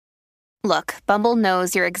Look, Bumble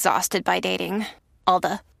knows you're exhausted by dating. All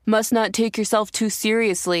the must not take yourself too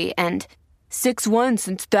seriously and 6'1"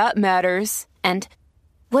 since that matters. And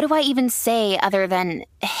what do I even say other than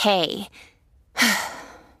hey?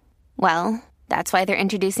 Well, that's why they're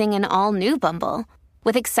introducing an all-new Bumble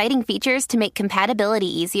with exciting features to make compatibility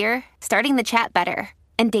easier, starting the chat better,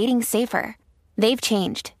 and dating safer. They've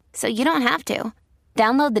changed, so you don't have to.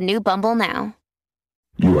 Download the new Bumble now.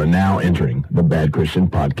 You are now entering the Bad Christian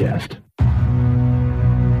Podcast.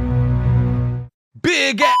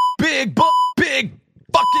 Big fucking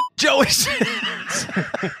Joey.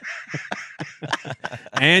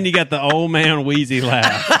 And you got the old man wheezy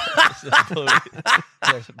laugh.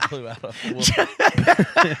 Blew out of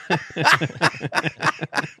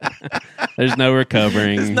There's no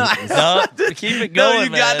recovering. It's not. Keep it going, No, you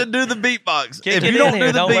got to do the beatbox. Kick if it you don't in do here.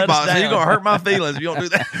 the Don't let us beatbox, down. you're going to hurt my feelings if you don't do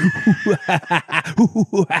that.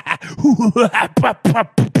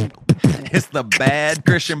 It's the Bad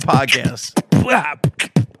Christian Podcast.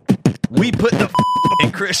 We put the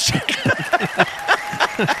in Christian.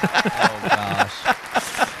 Oh, gosh.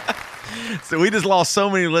 So we just lost so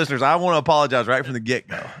many listeners. I want to apologize right from the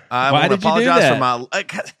get-go. I Why want to did you do apologize that? for my...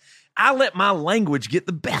 I let my language get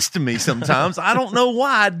the best of me sometimes. I don't know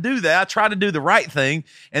why I do that. I try to do the right thing,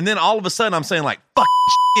 and then all of a sudden I'm saying like, fuck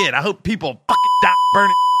shit. I hope people fucking die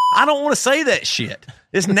burning. I don't want to say that shit.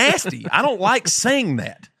 It's nasty. I don't like saying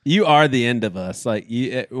that. You are the end of us. Like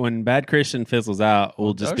you, when Bad Christian fizzles out,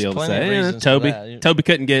 we'll just be There's able to plenty of say, reasons for Toby. that. Toby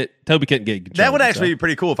couldn't get. That would actually be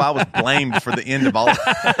pretty cool if I was blamed for the end of all. Like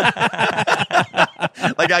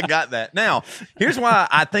I got that. Now, here's why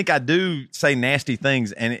I think I do say nasty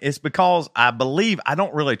things, and it's because I believe I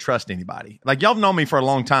don't really trust anybody. Like y'all have known me for a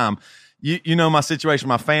long time. You know my situation,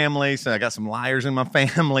 my family. So I got some liars in my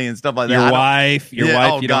family and stuff like that. Your wife.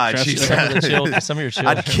 Oh You God, don't trust she's her. Some of your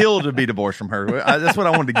children. I'd kill to be divorced from her. That's what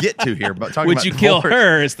I wanted to get to here. But talking Would about you kill divorce.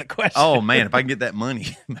 her? Is the question. Oh man, if I can get that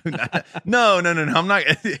money. No. I'm not.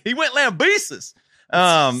 He went Lambesis.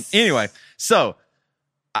 Anyway, so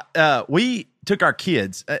we took our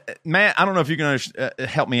kids. Matt, I don't know if you can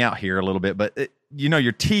help me out here a little bit, but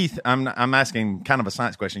your teeth. I'm asking kind of a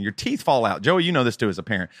science question. Your teeth fall out. Joey, you know this too as a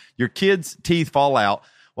parent. Your kids' teeth fall out.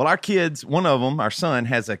 Well, our kids, one of them, our son,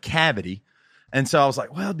 has a cavity. And so I was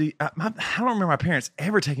like, well, I don't remember my parents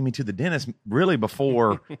ever taking me to the dentist really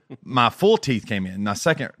before my full teeth came in, my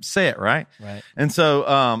second set, right? Right. And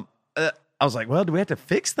so I was like, well, do we have to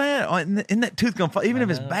fix that? Isn't that tooth going to fall? Even if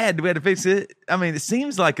it's bad, do we have to fix it? I mean, it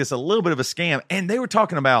seems like it's a little bit of a scam. And they were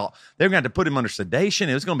talking about they were going to have to put him under sedation.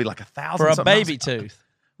 It was going to be like $1,000 For a something. baby tooth.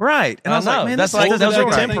 Right. And I was like, man, that's this like doesn't those feel are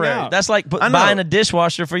right. temporary. That's like buying a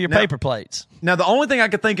dishwasher for your paper plates. Now, the only thing I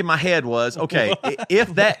could think in my head was, okay,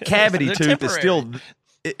 if that cavity They're tooth is still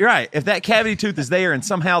right, if that cavity tooth is there and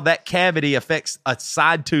somehow that cavity affects a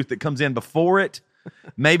side tooth that comes in before it,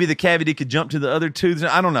 maybe the cavity could jump to the other tooth.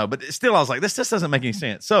 I don't know, but still, I was like, this just doesn't make any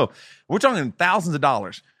sense. So we're talking thousands of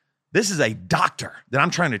dollars. This is a doctor that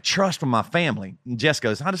I'm trying to trust from my family. And Jess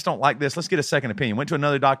goes, I just don't like this. Let's get a second opinion. Went to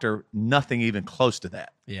another doctor, nothing even close to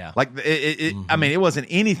that. Yeah. Like, I mean, it wasn't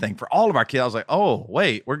anything for all of our kids. I was like, oh,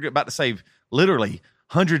 wait, we're about to save literally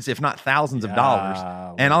hundreds, if not thousands of dollars.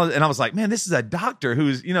 And I was like, man, this is a doctor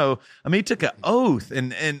who's, he took an oath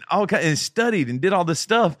and studied and did all this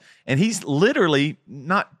stuff. And he's literally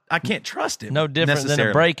I can't trust him. No different than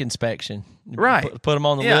a brake inspection. Right. Put them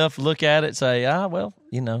on the lift, look at it, say, I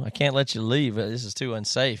can't let you leave. This is too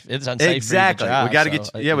unsafe. It's unsafe exactly. for you to drive. We got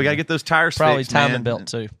to we got to get those tires probably fixed, timing man. belt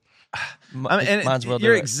too. And Might as well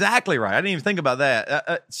you're do it. exactly right. I didn't even think about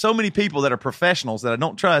that. So many people that are professionals that I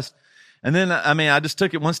don't trust. And then, I just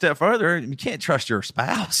took it one step further. You can't trust your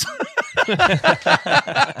spouse.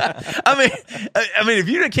 I mean, if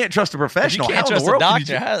you can't trust a professional, You can't how in trust the a world doctor.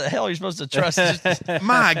 can you How the hell are you supposed to trust?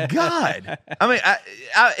 My God. I mean,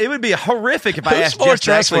 it would be horrific if I Who's asked more Jess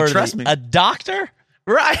to actually trustworthy, trust me. a doctor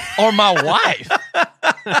Right. or my wife?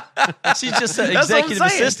 She's just an That's what I'm executive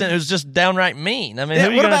saying. assistant who's just downright mean. I mean, Yeah, who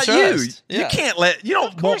are you what going about to you? trust? You Yeah. can't you don't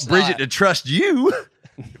want course Bridget not. to trust you.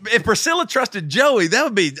 If Priscilla trusted Joey,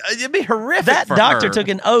 it'd be horrific. That for doctor her. took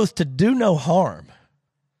an oath to do no harm.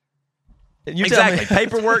 You tell me- Exactly.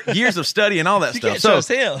 Paperwork, years of study, and all that You stuff. can't trust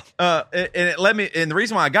him. And it let me. And the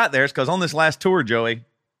reason why I got there is because on this last tour, Joey,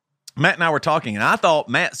 Matt and I were talking, and I thought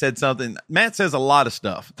Matt said something. Matt says a lot of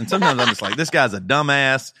stuff, and sometimes I'm just like, this guy's a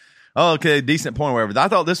dumbass. Oh, okay, decent point, or whatever. I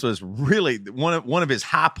thought this was really one of his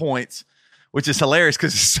high points, which is hilarious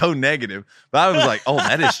because it's so negative. But I was like, oh,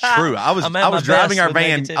 that is true. I was driving our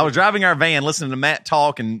van. I was driving our van, listening to Matt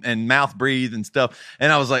talk and mouth breathe and stuff.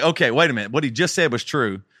 And I was like, okay, wait a minute. What he just said was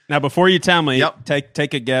true. Now, before you tell me, Yep.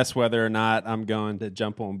 take a guess whether or not I'm going to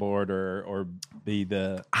jump on board or be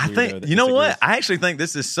the. I weirdo think that you know what? disagrees. I actually think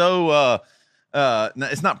this is so.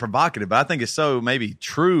 It's not provocative, but I think it's so maybe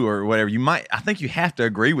true or whatever. I think you have to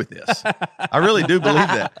agree with this. I really do believe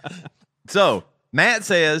that. So Matt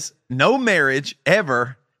says no marriage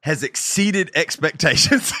ever has exceeded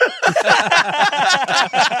expectations.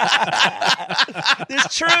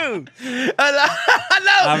 It's true. I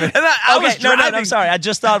know. I mean- and I was Okay, no, driving. I'm sorry. I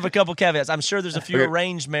just thought of a couple caveats. I'm sure there's a few Okay.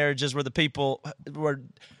 arranged marriages where the people were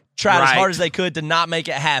tried as Right. hard as they could to not make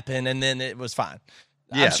it happen, and then it was fine.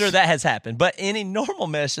 Yes. I'm sure that has happened. But any normal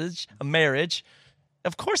a marriage,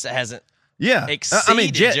 of course it hasn't. Yeah. I mean,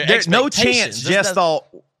 exceeded your there's no expectations. chance This Jess doesn't- thought,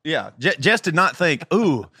 Jess did not think,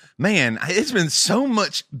 ooh, man, it's been so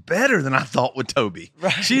much better than I thought with Toby.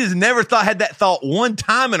 Right. She has never had that thought one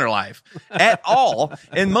time in her life at all.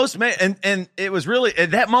 And and it was really, at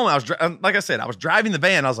that moment, like I said, I was driving the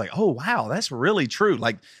van. I was like, oh, wow, that's really true.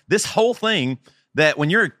 Like this whole thing that when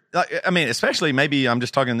you're, I mean, especially maybe I'm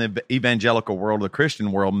just talking the evangelical world, the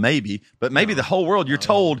Christian world, maybe, but maybe the whole world, you're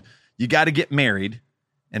told you got to get married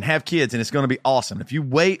and have kids, and it's going to be awesome. If you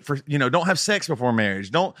wait for, don't have sex before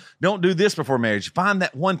marriage. Don't do this before marriage. Find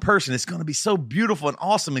that one person. It's going to be so beautiful and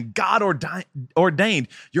awesome, and God ordained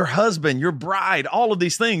your husband, your bride, all of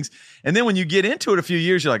these things. And then when you get into it a few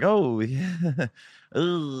years, you're like, oh, yeah.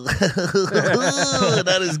 Ooh,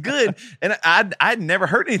 that is good. And I'd never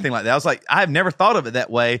heard anything like that. I was like, I've never thought of it that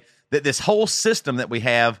way, that this whole system that we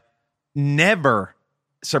have never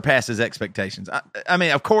surpasses expectations. I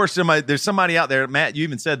mean, of course, there's somebody out there, Matt, you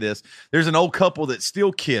even said this, there's an old couple that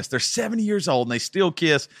still kiss. They're 70 years old and they still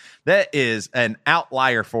kiss. That is an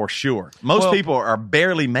outlier for sure. Most people are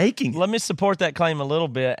barely making it. Let me support that claim a little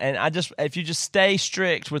bit, and if you just stay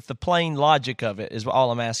strict with the plain logic of it, is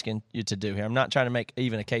all I'm asking you to do here. I'm not trying to make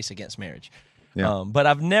even a case against marriage, but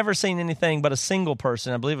I've never seen anything but a single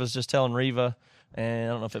person. I believe I was just telling Reva, and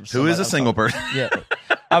I don't know if it was Who is somebody a single person? Yeah,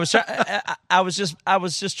 I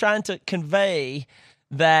was just trying to convey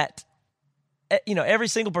that every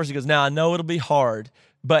single person goes, now I know it'll be hard,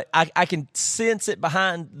 but I can sense it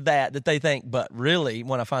behind that they think, but really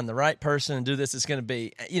when I find the right person and do this, it's going to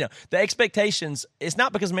be, the expectations. It's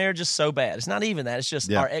not because marriage is so bad. It's not even that. It's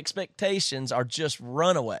just our expectations are just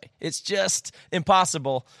runaway. It's just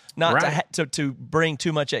impossible not to bring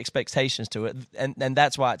too much expectations to it. And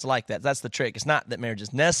that's why it's like that. That's the trick. It's not that marriage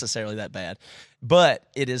is necessarily that bad, but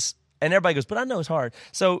it is. And everybody goes, but I know it's hard.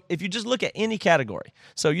 So if you just look at any category,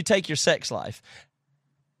 so you take your sex life,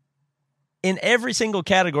 in every single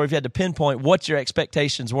category, if you had to pinpoint what your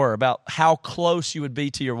expectations were about how close you would be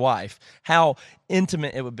to your wife, how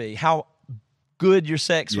intimate it would be, how good your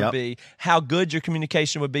sex would be, how good your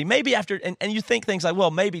communication would be. Maybe after, and you think things like, well,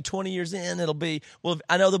 maybe 20 years in, it'll be, well,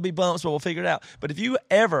 I know there'll be bumps, but we'll figure it out. But if you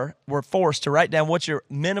ever were forced to write down what your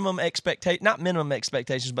minimum not minimum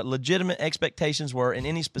expectations, but legitimate expectations were in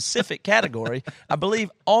any specific category, I believe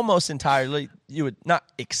almost entirely you would not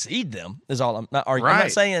exceed them, is all I'm not arguing. I'm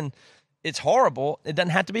not saying it's horrible. It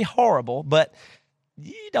doesn't have to be horrible, but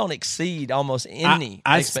you don't exceed almost any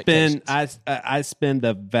expectations. I spend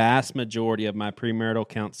the vast majority of my premarital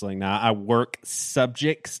counseling. Now, I work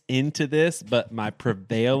subjects into this, but my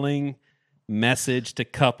prevailing message to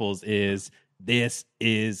couples is this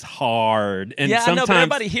is hard. And I know, but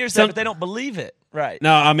everybody hears that, but they don't believe it. Right.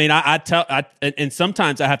 No, I mean, and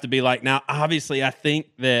sometimes I have to be like, now, obviously, I think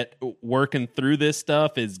that working through this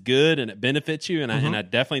stuff is good and it benefits you. And I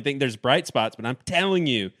definitely think there's bright spots, but I'm telling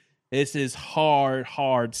you, this is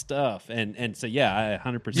hard stuff. And so, yeah, I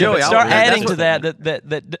 100%. Yeah, but start adding to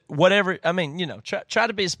that whatever, I mean, try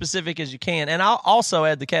to be as specific as you can. And I'll also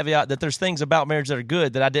add the caveat that there's things about marriage that are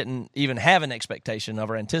good that I didn't even have an expectation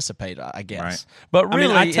of or anticipate, I guess. Right. But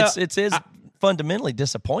really, it is fundamentally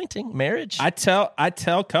disappointing, marriage. I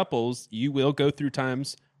tell couples, you will go through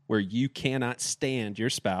times where you cannot stand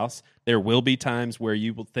your spouse. There will be times where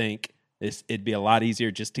you will think it'd be a lot easier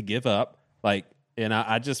just to give up. And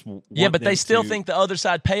I just want but they still think the other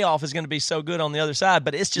side payoff is going to be so good on the other side,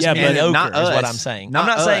 but it's just mediocre is what I'm saying. I'm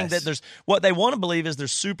not saying that there's what they want to believe is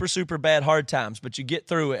there's super, super bad hard times, but you get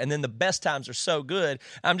through it, and then the best times are so good.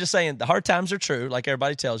 I'm just saying the hard times are true, like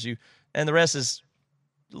everybody tells you, and the rest is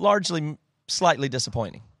largely slightly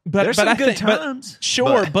disappointing. But there's some good times.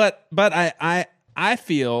 But I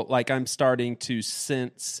feel like I'm starting to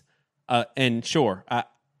sense, and sure,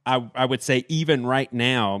 I would say even right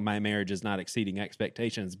now my marriage is not exceeding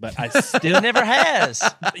expectations, but I still it never has.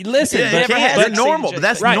 Listen, but normal. But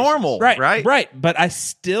that's normal, right? Right. But I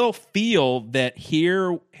still feel that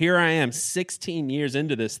here I am 16 years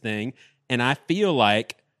into this thing, and I feel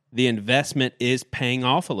like the investment is paying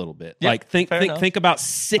off a little bit. Yeah, like think about I'm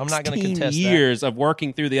not gonna 16 contest years of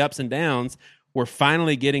working through the ups and downs. We're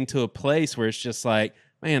finally getting to a place where it's just like,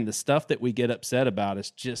 man, the stuff that we get upset about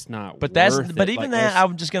is just not But worth it. But even that,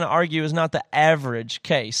 I'm just going to argue, is not the average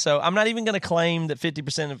case. So I'm not even going to claim that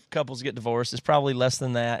 50% of couples get divorced. It's probably less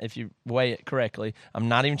than that if you weigh it correctly. I'm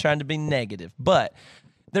not even trying to be negative. But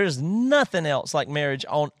there's nothing else like marriage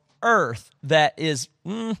on earth that is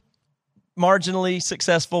marginally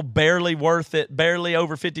successful, barely worth it, barely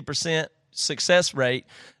over 50% success rate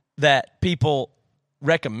that people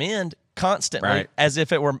recommend constantly as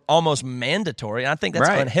if it were almost mandatory. And I think that's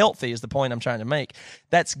unhealthy is the point I'm trying to make.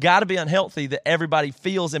 That's got to be unhealthy that everybody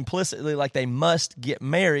feels implicitly like they must get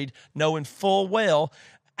married, knowing full well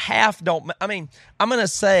half don't. I mean, I'm going to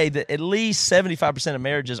say that at least 75% of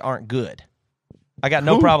marriages aren't good. I got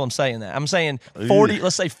no problem saying that. I'm saying 40,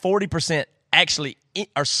 let's say 40% actually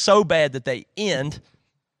are so bad that they end,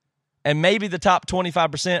 and maybe the top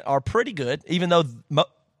 25% are pretty good, even though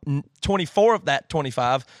 24 of that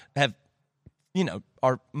 25 have,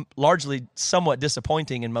 are largely somewhat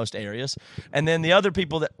disappointing in most areas. And then the other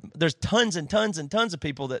people there's tons and tons and tons of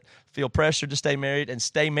people that feel pressure to stay married and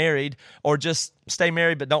stay married, or just stay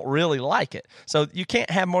married but don't really like it. So you can't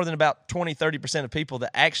have more than about 20-30% of people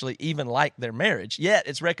that actually even like their marriage. Yet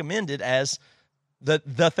it's recommended as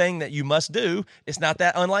the thing that you must do. It's not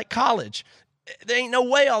that unlike college. There ain't no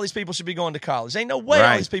way all these people should be going to college. There ain't no way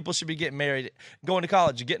all these people should be getting married, going to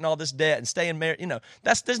college, and getting all this debt and staying married.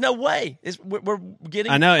 There's no way. We're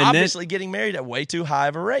getting obviously getting married at way too high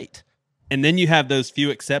of a rate. And then you have those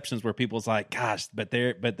few exceptions where people's like, gosh, but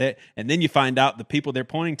they're, and then you find out the people they're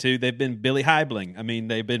pointing to, they've been Billy Heibling. I mean,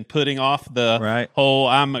 they've been putting off the whole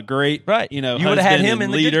I'm a great, you would have had him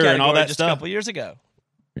in the good category and all that just stuff a couple years ago.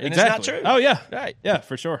 And exactly. It's not true. Oh yeah, right, yeah,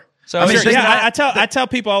 for sure. So I tell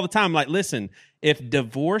people all the time, like, listen, if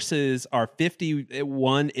divorces are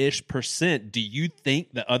 51-ish%, do you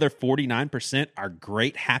think the other 49% are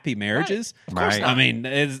great, happy marriages? Right. Of course not. I mean,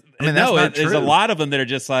 there's true. a lot of them that are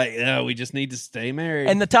just like, oh, we just need to stay married.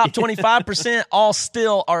 And the top 25% all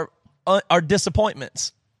still are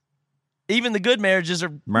disappointments. Even the good marriages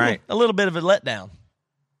are a little bit of a letdown.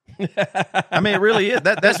 I mean, it really is.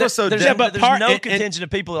 That's what's so there's no contingent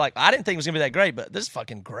of people like, I didn't think it was going to be that great, but this is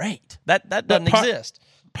fucking great. That doesn't exist.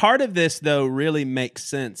 Part of this, though, really makes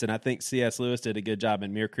sense, and I think C.S. Lewis did a good job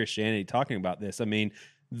in Mere Christianity talking about this. I mean,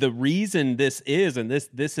 the reason this is, and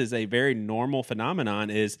this is a very normal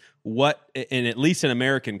phenomenon, is and at least in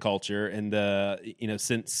American culture, and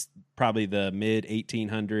since probably the mid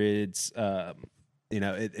 1800s,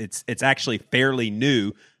 it's actually fairly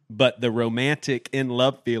new. But the romantic in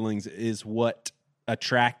love feelings is what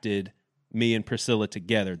attracted me and Priscilla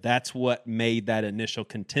together. That's what made that initial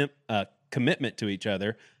commitment to each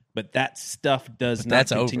other. But that stuff does not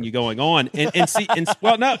continue going on.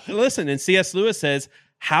 And C.S. Lewis says,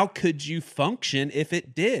 how could you function if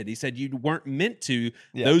it did? He said you weren't meant to.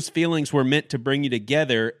 Yeah. Those feelings were meant to bring you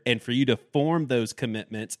together and for you to form those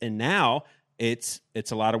commitments. And now it's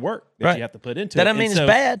a lot of work that you have to put into it. That doesn't mean it's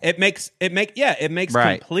bad. It makes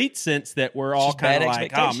complete sense that we're all kind of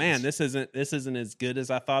like, oh man, this isn't as good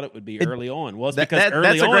as I thought it would be early on. Well, it's because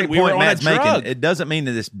early that's a great on we point were Matt's on a drug. making. It doesn't mean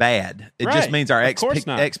that it's bad. It just means our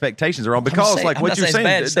expectations are wrong. Because what you're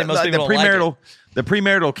saying, the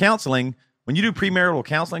premarital counseling, when you do premarital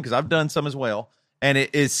counseling, because I've done some as well, and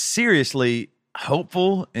it is seriously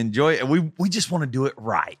hopeful and joy, and we just want to do it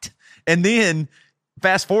right. And then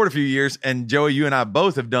fast forward a few years, and Joey, you and I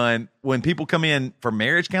both have done, when people come in for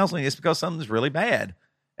marriage counseling, it's because something's really bad.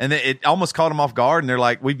 And it almost caught them off guard, and they're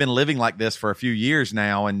like, we've been living like this for a few years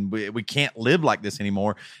now, and we can't live like this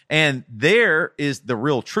anymore. And there is the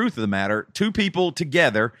real truth of the matter. Two people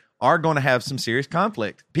together are going to have some serious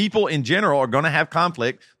conflict. People in general are going to have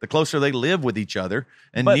conflict the closer they live with each other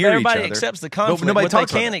and near each other. But everybody accepts the conflict. What they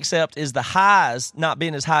can't accept is the highs not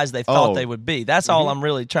being as high as they thought they would be. That's all I'm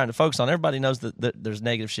really trying to focus on. Everybody knows that there's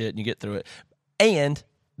negative shit and you get through it. And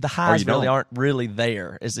the highs really aren't really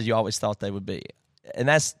there as you always thought they would be. And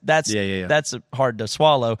that's hard to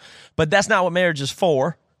swallow. But that's not what marriage is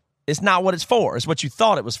for. It's not what it's for. It's what you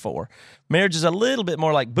thought it was for. Marriage is a little bit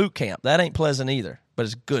more like boot camp. That ain't pleasant either, but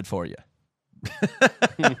it's good for you.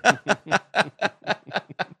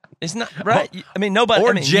 It's not right. I mean, nobody.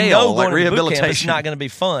 Or jail, going like rehabilitation. To boot camp, it's not going to be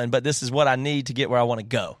fun, but this is what I need to get where I want to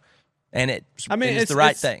go, and it's the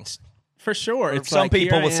right thing for sure. It's some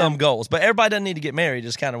people with some goals, but everybody doesn't need to get married.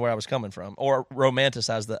 Is kind of where I was coming from, or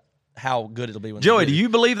romanticize how good it'll be when. Joey, do you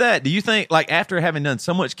believe that? Do you think, like, after having done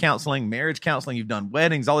so much counseling, marriage counseling, you've done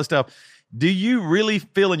weddings, all this stuff, do you really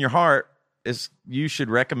feel in your heart you should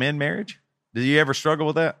recommend marriage? Did you ever struggle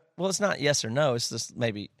with that? Well, it's not yes or no. It's just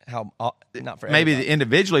maybe how not for maybe everybody.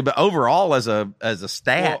 individually, but overall as a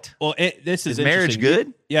stat. Well, this is marriage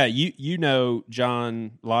interesting. good? You know,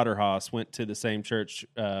 John Lauderhaus went to the same church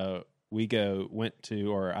I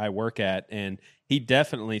work at, and he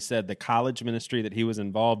definitely said the college ministry that he was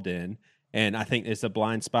involved in, and I think it's a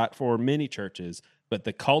blind spot for many churches, but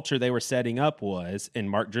the culture they were setting up was, and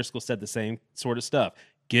Mark Driscoll said the same sort of stuff: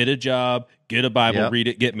 get a job, get a Bible, read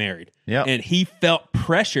it, get married. Yep. And he felt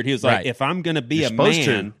pressured. He was like, if I'm going to be a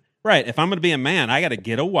man, if I'm going to be a man, I got to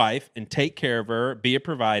get a wife and take care of her, be a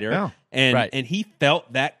provider. Yeah. And he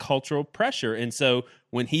felt that cultural pressure. And so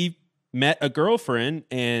when he met a girlfriend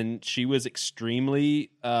and she was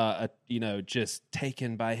extremely, just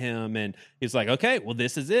taken by him, and he was like, okay, well,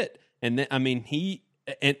 this is it. And then, I mean,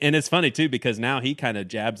 and it's funny too, because now he kind of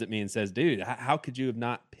jabs at me and says, dude, how could you have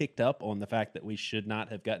not picked up on the fact that we should not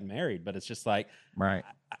have gotten married? But it's just like, right.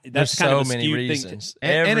 That's There's kind so of a many skewed reasons. thing.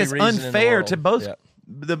 And it's Every reason in the unfair world. to both Yep.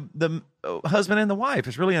 the husband and the wife.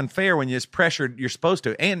 It's really unfair when you're pressured. You're supposed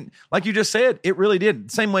to, and like you just said, it really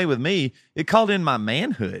did. Same way with me. It called in my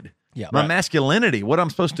manhood, my masculinity, what I'm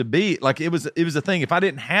supposed to be. Like it was a thing. If I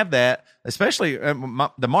didn't have that, especially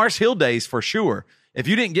the Mars Hill days, for sure. If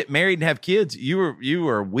you didn't get married and have kids, you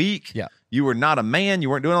were weak. Yeah. You were not a man. You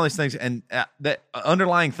weren't doing all these things, and that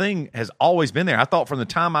underlying thing has always been there. I thought from the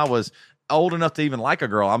time I was old enough to even like a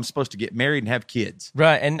girl, I'm supposed to get married and have kids,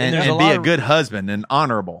 Right, and there's a be lot a good husband and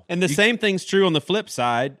honorable. And the same thing's true on the flip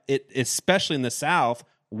side. Especially in the South,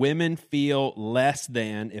 women feel less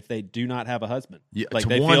than if they do not have a husband. Yeah, like to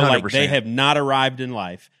they feel like 100%. they have not arrived in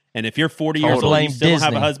life. And if you're 40 years old, Blame and you still don't have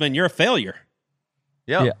a Disney. husband, you're a failure.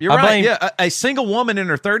 Yeah, Yeah. you're I right. blame- Yeah, a single woman in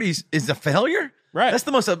her 30s is a failure. Right. That's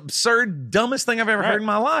the most absurd, dumbest thing I've ever heard in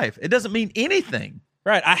my life. It doesn't mean anything.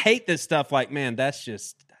 Right. I hate this stuff. Like, man, that's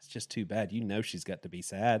just too bad. You know, she's got to be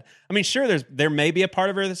sad. I mean, sure, there may be a part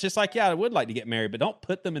of her that's just like, yeah, I would like to get married, but don't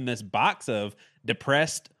put them in this box of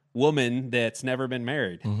depressed woman that's never been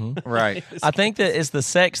married. Right. I think that it's the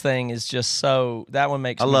sex thing is just so that one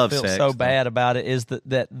makes I me love feel sex, so though. bad about it is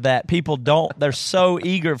that people they're so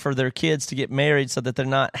eager for their kids to get married so that they're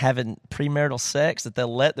not having premarital sex, that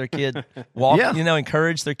they'll let their kid walk, Yeah.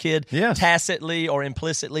 encourage their kid Yes. tacitly or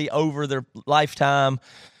implicitly over their lifetime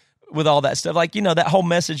with all that stuff. Like, that whole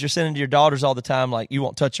message you're sending to your daughters all the time, like, you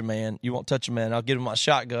won't touch a man. You won't touch a man. I'll give him my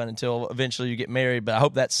shotgun until eventually you get married, but I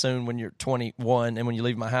hope that's soon when you're 21 and when you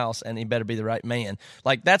leave my house, and he better be the right man.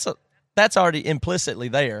 Like, that's already implicitly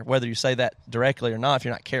there, whether you say that directly or not, if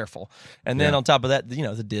you're not careful. And then on top of that,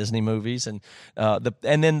 the Disney movies and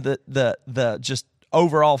the just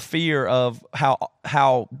overall fear of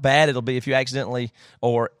how bad it'll be if you accidentally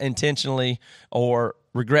or intentionally or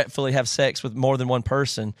regretfully have sex with more than one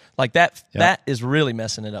person. Like that is really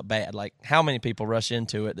messing it up bad. Like, how many people rush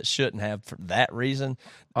into it that shouldn't have for that reason?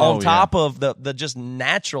 On top of the just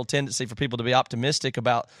natural tendency for people to be optimistic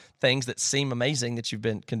about things that seem amazing, that you've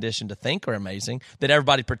been conditioned to think are amazing, that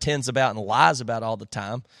everybody pretends about and lies about all the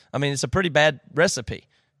time. I mean, it's a pretty bad recipe.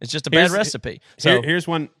 It's just a bad recipe. So Here's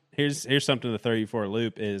one. Here's something to throw you for a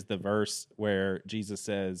loop is the verse where Jesus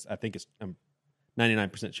says, I think I'm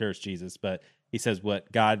 99% sure it's Jesus, but he says,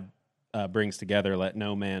 what God brings together, let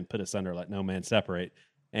no man put asunder, let no man separate.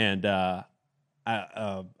 And a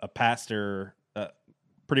pastor,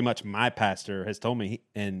 pretty much my pastor, has told me,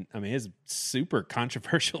 and I mean, it's a super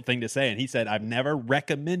controversial thing to say, and he said, I've never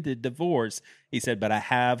recommended divorce. He said, but I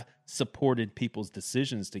have supported people's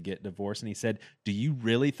decisions to get divorced. And he said, do you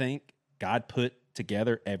really think God put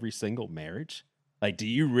together every single marriage? Like, do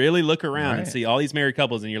you really look around and see all these married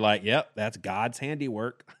couples and you're like, yep, that's God's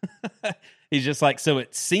handiwork? He's just like, so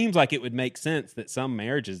it seems like it would make sense that some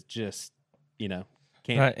marriages just, can't.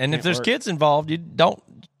 right. And if can't there's work. kids involved, you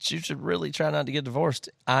should really try not to get divorced.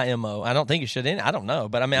 IMO. I don't think you should. I don't know.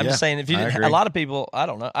 But I mean, I'm just saying, if you I didn't, agree. a lot of people, I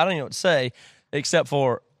don't know. I don't even know what to say, except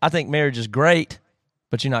for I think marriage is great,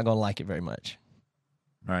 but you're not going to like it very much.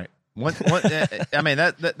 Right. I mean,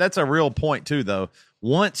 that's a real point too, though.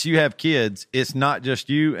 Once you have kids, it's not just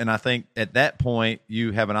you. And I think at that point,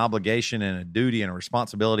 you have an obligation and a duty and a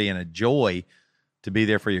responsibility and a joy to be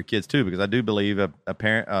there for your kids too, because I do believe a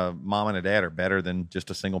parent, a mom and a dad are better than just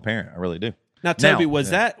a single parent. I really do. Now, Toby, was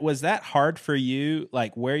that hard for you?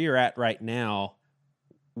 Like where you're at right now,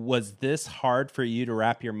 was this hard for you to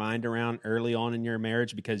wrap your mind around early on in your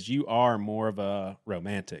marriage? Because you are more of a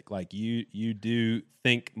romantic. Like you do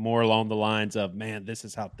think more along the lines of, man, this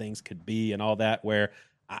is how things could be and all that, where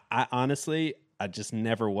I honestly, I just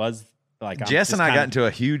never was. Like Jess and I got into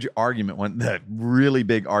a huge argument, a really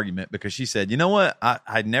big argument, because she said, you know what?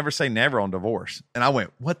 I'd never say never on divorce. And I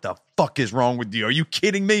went, what the fuck is wrong with you? Are you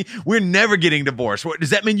kidding me? We're never getting divorced. What does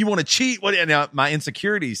that mean? You want to cheat? What? Now my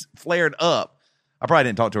insecurities flared up. I probably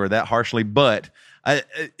didn't talk to her that harshly, but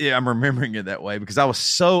I'm remembering it that way because I was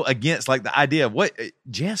so against like the idea of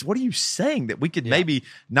Jess, what are you saying, that we could maybe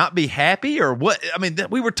not be happy or what? I mean, that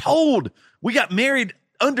we were told we got married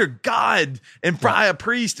under God and by a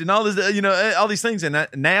priest and all this, all these things. And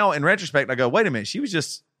now in retrospect, I go, wait a minute, she was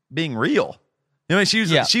just being real. She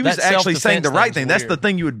was actually saying the right thing. That's the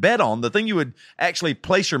thing you would bet on. The thing you would actually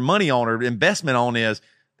place your money on or investment on is,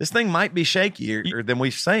 this thing might be shakier than we're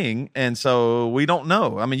saying, and so we don't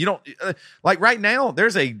know. I mean, you don't like right now.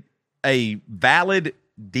 There's a valid,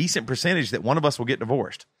 decent percentage that one of us will get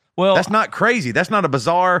divorced. Well, that's not crazy. That's not a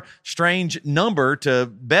bizarre, strange number to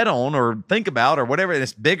bet on or think about or whatever. And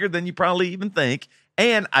it's bigger than you probably even think.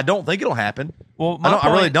 And I don't think it'll happen. Well,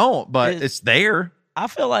 I really don't. But it's there. I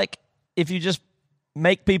feel like if you just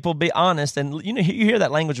make people be honest, and you hear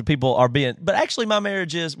that language of people are being, but actually my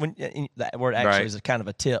marriage is, when that word actually is a kind of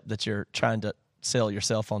a tip that you're trying to sell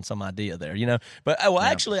yourself on some idea there, but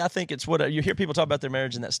actually I think it's what you hear people talk about their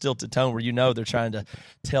marriage in that stilted tone where they're trying to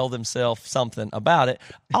tell themselves something about it.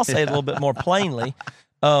 I'll say it a little bit more plainly.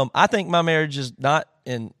 I think my marriage is not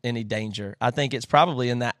in any danger. I think it's probably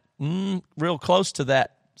in that real close to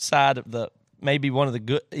that side of the, maybe one of the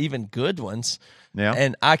good ones. Yeah.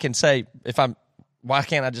 And I can say, why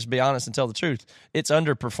can't I just be honest and tell the truth? It's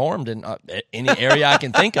underperformed in any area I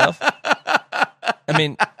can think of. I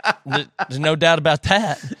mean, there's no doubt about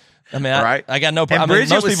that. I mean, I got no problem.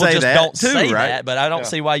 Most people just don't say that, but I don't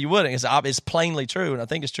see why you wouldn't. It's plainly true, and I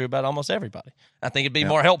think it's true about almost everybody. I think it'd be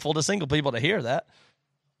more helpful to single people to hear that.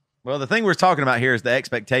 Well, the thing we're talking about here is the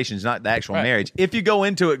expectations, not the actual marriage. If you go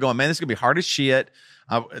into it going, man, this is going to be hard as shit.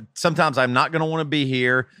 Sometimes I'm not going to want to be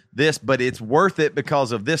here, but it's worth it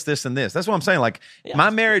because of this, this, and this. That's what I'm saying. Like, my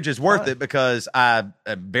marriage is worth it because I'm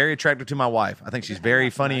very attracted to my wife. I think she's very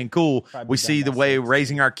funny and cool. We see the way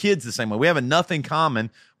raising our kids the same way. We have enough in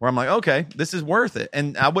common where I'm like, okay, this is worth it.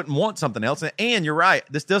 And I wouldn't want something else. And you're right.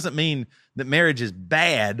 This doesn't mean that marriage is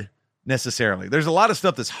bad necessarily. There's a lot of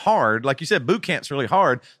stuff that's hard. Like you said, boot camp's really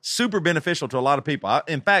hard, super beneficial to a lot of people.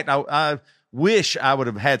 In fact, I wish I would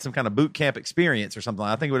have had some kind of boot camp experience or something.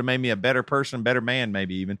 I think it would have made me a better person, better man,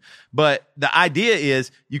 maybe even. But the idea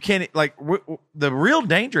is you can't, like, the real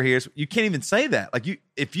danger here is you can't even say that. Like,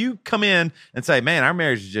 if you come in and say, man, our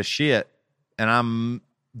marriage is just shit and I'm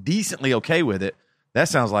decently okay with it, that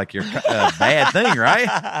sounds like you're a bad thing,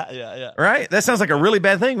 right? Yeah. Right? That sounds like a really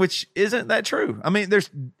bad thing, which isn't that true. I mean,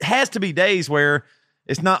 has to be days where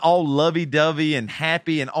it's not all lovey-dovey and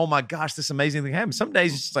happy and, oh, my gosh, this amazing thing happened. Some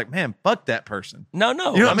days it's just like, man, fuck that person. No.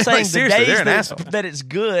 I'm saying like, the days that it's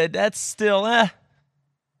good, that's still,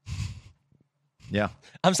 Yeah.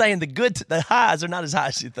 I'm saying the highs are not as high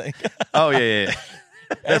as you think. Oh, yeah.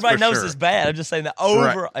 Everybody knows it's bad. I'm just saying that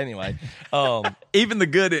anyway. Even the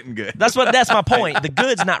good isn't good. That's my point. The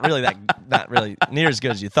good's not really near as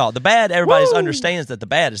good as you thought. The bad, everybody understands that the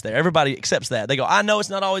bad is there. Everybody accepts that. They go, I know it's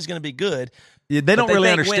not always going to be good. Yeah, they don't really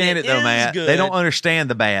understand it though, Matt. They don't understand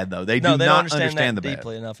the bad though. They do not understand the bad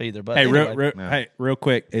deeply enough either. But hey, real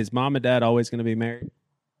quick, is mom and dad always going to be married?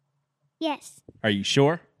 Yes. Are you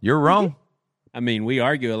sure? You're wrong. I mean, we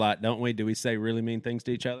argue a lot, don't we? Do we say really mean things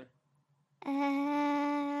to each other?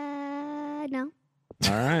 No.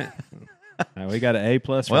 All right. We got an A+.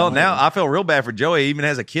 Well, now I feel real bad for Joey. He even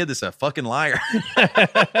has a kid that's a fucking liar.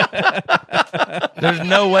 There's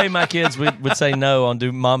no way my kids would say no on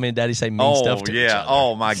do mommy and daddy say mean stuff to each other.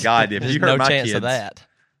 Oh, my God. If you heard my chance kids, of that.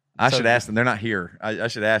 I should ask them. They're not here. I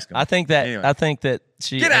should ask them. I think that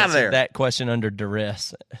she Get out of there. that question under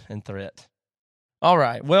duress and threat. All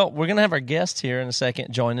right. Well, we're going to have our guest here in a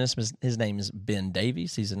second join us. His name is Ben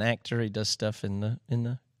Davies. He's an actor. He does stuff in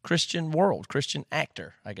the Christian world, Christian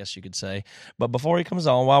actor, I guess you could say. But before he comes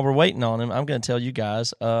on, while we're waiting on him, I'm going to tell you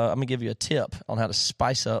guys, I'm going to give you a tip on how to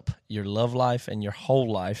spice up your love life and your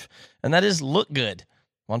whole life, and that is look good.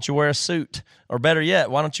 Why don't you wear a suit? Or better yet,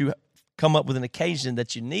 why don't you come up with an occasion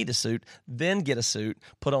that you need a suit, then get a suit,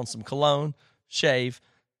 put on some cologne, shave,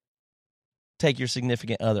 take your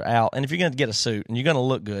significant other out. And if you're going to get a suit and you're going to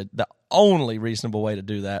look good, the only reasonable way to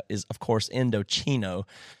do that is, of course, Indochino.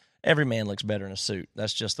 Every man looks better in a suit.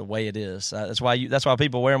 That's just the way it is. That's why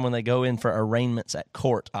people wear them when they go in for arraignments at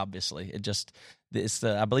court. Obviously,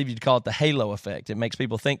 I believe you'd call it the halo effect. It makes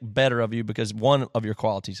people think better of you because one of your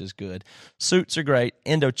qualities is good. Suits are great.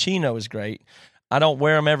 Indochino is great. I don't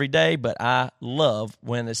wear them every day, but I love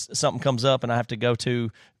when something comes up and I have to go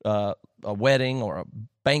to a wedding or a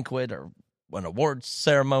banquet or an awards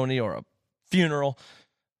ceremony or a funeral.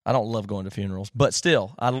 I don't love going to funerals, but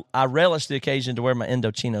still, I relish the occasion to wear my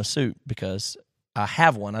Indochino suit because I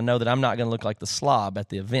have one, I know that I'm not going to look like the slob at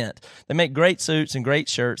the event. They make great suits and great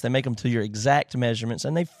shirts. They make them to your exact measurements,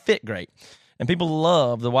 and they fit great. And people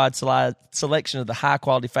love the wide selection of the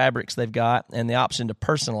high-quality fabrics they've got and the option to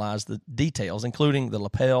personalize the details, including the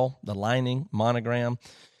lapel, the lining, monogram.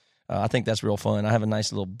 I think that's real fun. I have a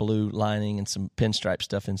nice little blue lining and some pinstripe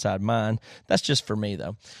stuff inside mine. That's just for me,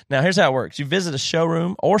 though. Now, here's how it works. You visit a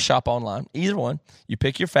showroom or shop online, either one. You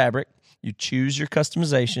pick your fabric, you choose your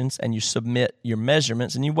customizations, and you submit your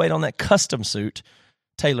measurements, and you wait on that custom suit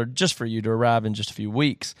tailored just for you to arrive in just a few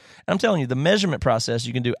weeks. And I'm telling you, the measurement process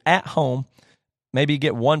you can do at home. Maybe you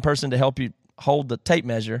get one person to help you hold the tape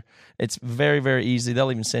measure. It's very, very easy.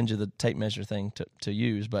 They'll even send you the tape measure thing to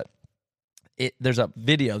use, but there's a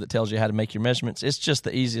video that tells you how to make your measurements. It's just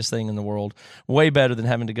the easiest thing in the world. Way better than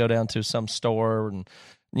having to go down to some store and,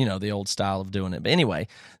 the old style of doing it. But anyway,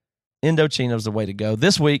 Indochino is the way to go.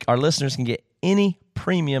 This week, our listeners can get any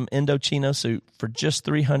premium Indochino suit for just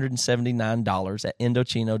 $379 at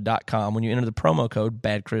Indochino.com when you enter the promo code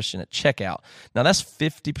BadChristian at checkout. Now, that's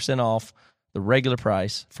 50% off the regular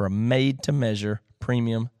price for a made-to-measure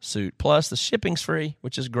premium suit. Plus, the shipping's free,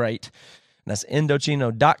 which is great. And that's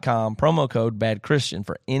Indochino.com, promo code BadChristian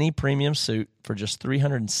for any premium suit for just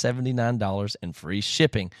 $379 and free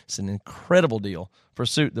shipping. It's an incredible deal for a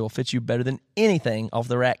suit that will fit you better than anything off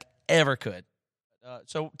the rack ever could.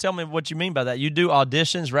 So tell me what you mean by that. You do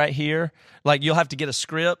auditions right here? Like you'll have to get a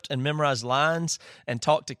script and memorize lines and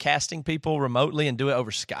talk to casting people remotely and do it over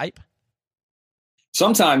Skype?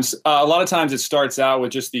 Sometimes, a lot of times it starts out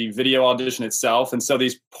with just the video audition itself. And so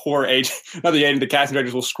these poor the casting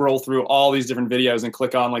directors will scroll through all these different videos and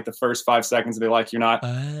click on like the first 5 seconds if they like you or not.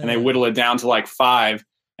 And they whittle it down to like 5.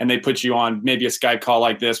 And they put you on maybe a Skype call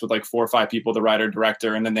like this with like 4 or 5 people, the writer,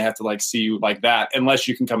 director, and then they have to like see you like that unless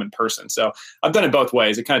you can come in person. So I've done it both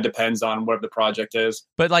ways. It kind of depends on whatever the project is.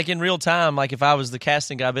 But like in real time, like if I was the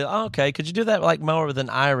casting guy, I'd be like, oh, okay, could you do that like more with an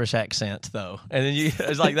Irish accent though? And then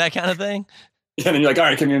it's like that kind of thing. Yeah, and then you're like, all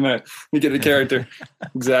right, give me a minute. Let me get the character.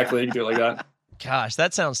 Exactly. You can do it like that. Gosh,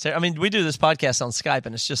 that sounds terrible. I mean, we do this podcast on Skype,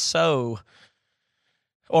 and it's just so...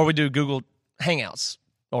 Or we do Google Hangouts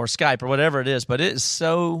or Skype or whatever it is, but it is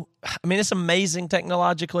so... I mean, it's amazing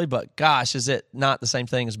technologically, but gosh, is it not the same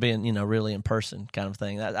thing as being, really in person kind of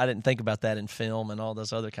thing? I didn't think about that in film and all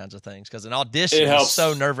those other kinds of things, because an audition is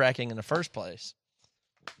so nerve-wracking in the first place.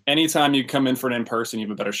 Anytime you come in for an in-person, you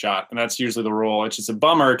have a better shot, and that's usually the rule. It's just a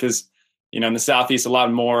bummer because... in the Southeast, a lot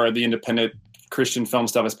more of the independent Christian film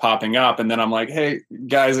stuff is popping up. And then I'm like, hey,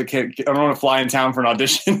 guys, I don't want to fly in town for an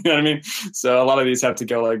audition. You know what I mean? So a lot of these have to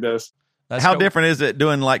go like this. How different is it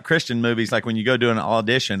doing like Christian movies? Like when you go do an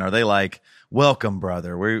audition, are they like, welcome,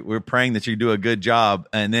 brother, we're praying that you do a good job?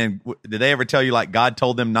 And then did they ever tell you like God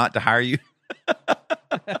told them not to hire you?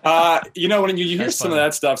 When you hear some of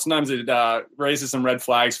that stuff, sometimes it raises some red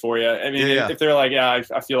flags for you. I mean, if they're like, yeah,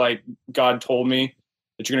 I feel like God told me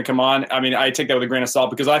that you're going to come on. I mean, I take that with a grain of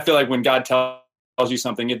salt because I feel like when God tells you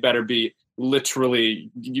something, it better be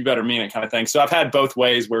literally, you better mean it kind of thing. So I've had both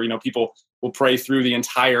ways where, people will pray through the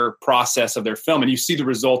entire process of their film and you see the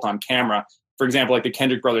result on camera. For example, like the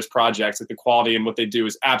Kendrick Brothers projects, like the quality and what they do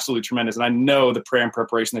is absolutely tremendous. And I know the prayer and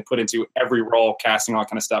preparation they put into every role, casting, all that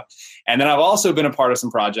kind of stuff. And then I've also been a part of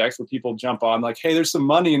some projects where people jump on like, hey, there's some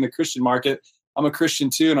money in the Christian market. I'm a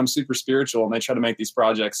Christian too, and I'm super spiritual. And they try to make these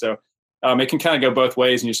projects. So it can kind of go both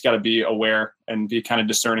ways, and you just got to be aware and be kind of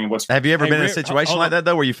discerning of what's. Have you ever been in a situation like that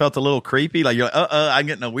though, where you felt a little creepy, like you're like, I'm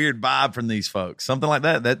getting a weird vibe from these folks, something like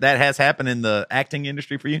that? That has happened in the acting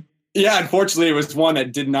industry for you? Yeah, unfortunately, it was one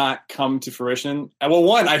that did not come to fruition. Well,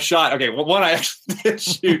 one I shot. Okay, well, one I actually did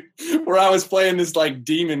shoot where I was playing this like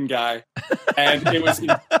demon guy, and it was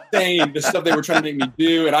insane the stuff they were trying to make me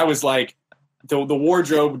do, and I was like. The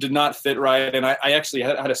wardrobe did not fit right, and I actually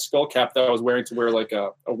had a skull cap that I was wearing to wear like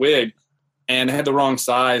a wig, and it had the wrong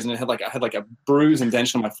size, and I had like a bruise and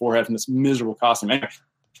dent on my forehead from this miserable costume. Anyway,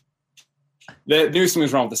 they knew something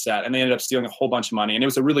was wrong with the set, and they ended up stealing a whole bunch of money. And it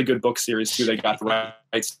was a really good book series too. They got the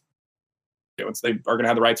rights. They are going to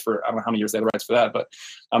have the rights for I don't know how many years they have the rights for that, but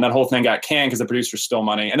that whole thing got canned because the producer stole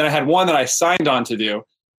money. And then I had one that I signed on to do,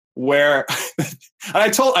 where and I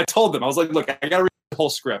told them I was like, look, I got to read the whole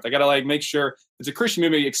script. I got to like make sure it's a Christian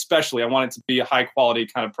movie, especially. I want it to be a high quality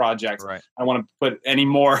kind of project. Right. I want to put any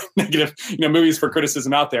more negative, movies for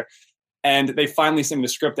criticism out there. And they finally sent me the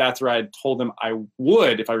script after I had told them I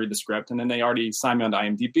would if I read the script. And then they already signed me on to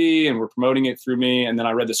IMDb and were promoting it through me. And then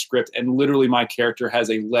I read the script, and literally my character has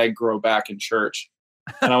a leg grow back in church.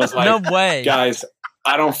 And I was like, no way, guys.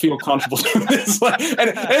 I don't feel comfortable doing this.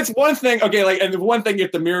 And it's one thing, okay, and the one thing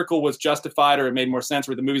if the miracle was justified or it made more sense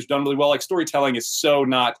or the movie's done really well, like storytelling is so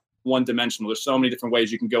not one dimensional. There's so many different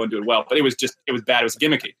ways you can go and do it well, but it was bad. It was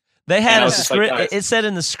gimmicky. They had And I a was just like, script. guys. It said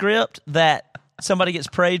in the script that somebody gets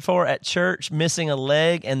prayed for at church, missing a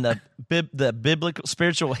leg, and the biblical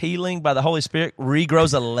spiritual healing by the Holy Spirit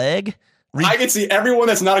regrows a leg. I could see everyone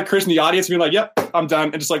that's not a Christian in the audience being like, "Yep, I'm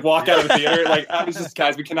done," and just like walk out of the theater. Like, I was just,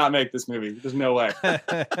 guys, we cannot make this movie. There's no way.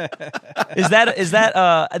 Is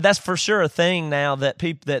that that's for sure a thing now that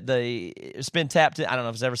it's been tapped in. I don't know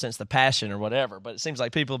if it's ever since The Passion or whatever, but it seems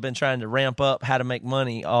like people have been trying to ramp up how to make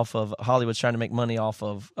money off of Hollywood's trying to make money off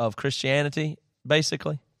of Christianity,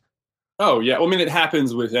 basically. Oh yeah, well, I mean, it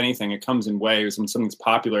happens with anything. It comes in waves. When something's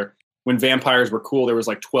popular, when vampires were cool, there was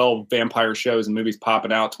like 12 vampire shows and movies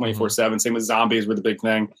popping out 24/7. Same with zombies were the big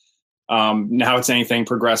thing. Now it's anything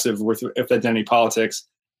progressive with identity politics.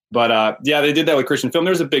 But yeah, they did that with Christian film.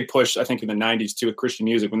 There was a big push, I think, in the 90s too with Christian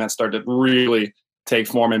music when that started to really take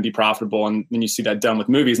form and be profitable. And then you see that done with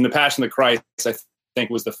movies. And The Passion of the Christ, I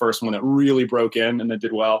think, was the first one that really broke in and that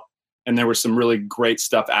did well. And there was some really great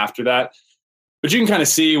stuff after that. But you can kind of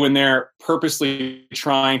see when they're purposely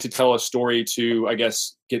trying to tell a story to, I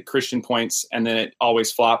guess, get Christian points, and then it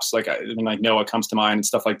always flops. Like Noah comes to mind and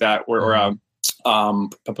stuff like that. What was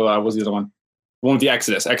the other one? The one with the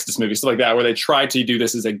Exodus movie, stuff like that, where they try to do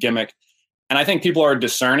this as a gimmick. And I think people are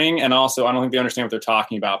discerning, and also I don't think they understand what they're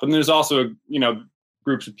talking about. But then there's also,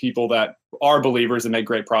 groups of people that are believers and make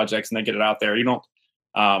great projects and they get it out there. You don't,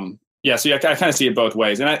 so I kind of see it both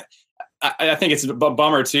ways. And I think it's a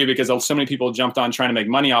bummer too, because so many people jumped on trying to make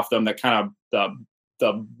money off them that kind of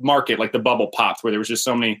the market, like the bubble popped, where there was just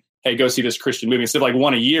so many, hey, go see this Christian movie instead of like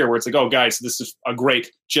one a year, where it's like, oh guys, this is a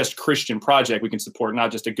great just Christian project. We can support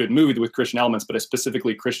not just a good movie with Christian elements, but a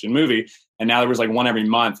specifically Christian movie. And now there was like one every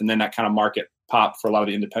month. And then that kind of market popped for a lot of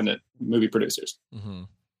the independent movie producers. Mm-hmm.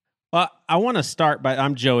 Well, I want to start by,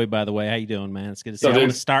 I'm Joey, by the way. How you doing, man? It's good to see you. I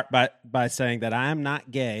want to start by saying that I am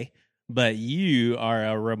not gay, but you are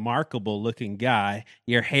a remarkable looking guy.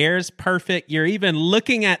 Your hair's perfect. You're even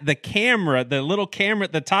looking at the camera, the little camera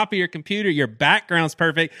at the top of your computer. Your background's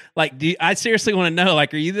perfect. Like, I seriously want to know,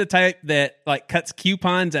 like, are you the type that like cuts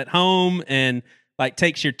coupons at home and like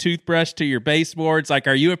takes your toothbrush to your baseboards? Like,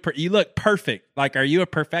 are you you look perfect. Like, are you a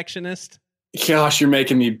perfectionist? Gosh, you're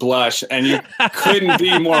making me blush, and you couldn't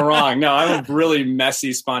be more wrong. No, I'm a really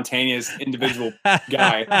messy, spontaneous, individual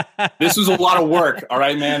guy. This was a lot of work. All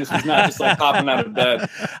right, man. This was not just like popping out of bed.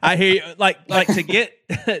 I hear you. Like to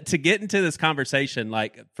get into this conversation.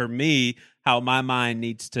 Like for me, how my mind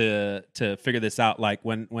needs to figure this out. Like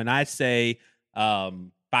when I say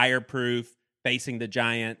fireproof, facing the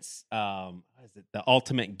giants, the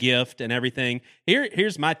ultimate gift, and everything.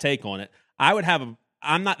 Here's my take on it.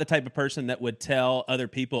 I'm not the type of person that would tell other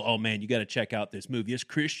people, oh man, you got to check out this movie. It's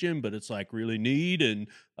Christian, but it's like really neat and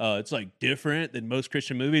it's like different than most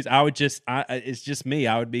Christian movies. It's just me.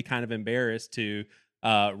 I would be kind of embarrassed to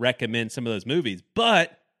recommend some of those movies,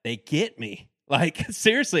 but they get me. Like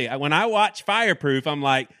seriously, when I watch Fireproof, I'm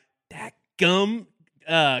like, that gum.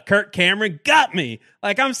 Kirk Cameron got me.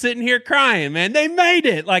 Like I'm sitting here crying, man. They made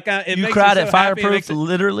it. Like you cried at Fireproof,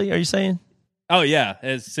 literally? Are you saying? Oh yeah,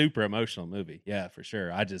 it's a super emotional movie. Yeah, for sure.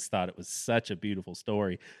 I just thought it was such a beautiful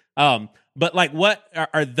story. But like, what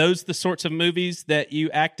are those the sorts of movies that you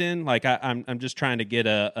act in? Like, I'm just trying to get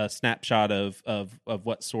a snapshot of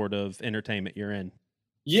what sort of entertainment you're in.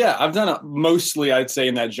 Yeah, I've done mostly, I'd say,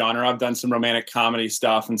 in that genre. I've done some romantic comedy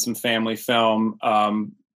stuff and some family film,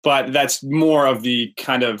 but that's more of the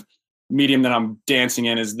kind of medium that I'm dancing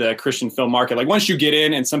in is the Christian film market. Like once you get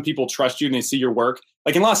in and some people trust you and they see your work,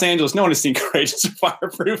 like in Los Angeles, no one has seen Courageous or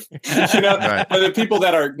Fireproof, right. But the people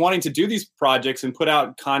that are wanting to do these projects and put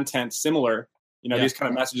out content similar, these kind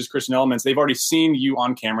of messages, Christian elements, they've already seen you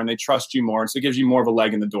on camera and they trust you more. And so it gives you more of a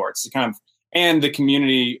leg in the door. It's kind of, and the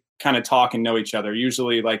community kind of talk and know each other.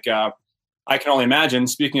 Usually like, I can only imagine,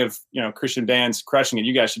 speaking of, Christian bands crushing it,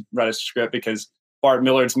 you guys should write a script because Bart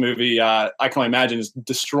Millard's movie, I can only imagine, is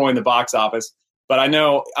destroying the box office. But I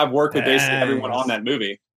know I've worked with basically everyone on that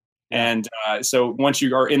movie. And so once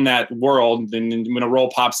you are in that world, then when a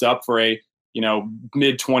role pops up for a,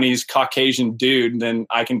 mid-20s Caucasian dude, then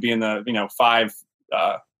I can be in the, 5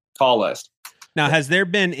 call list. Now, has there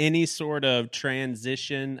been any sort of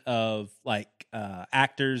transition of like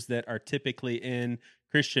actors that are typically in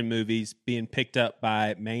Christian movies being picked up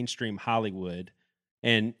by mainstream Hollywood?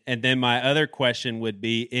 And then my other question would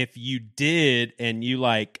be, if you did and you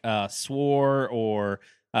like swore or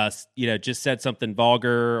just said something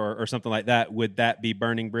vulgar or something like that, would that be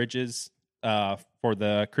burning bridges for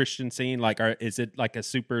the Christian scene? Like, is it like a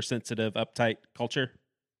super sensitive, uptight culture?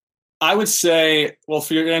 I would say, well,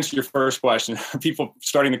 for your answer to your first question, people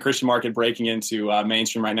starting the Christian market breaking into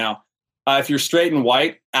mainstream right now. If you're straight and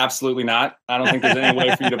white, absolutely not. I don't think there's any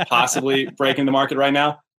way for you to possibly break into the market right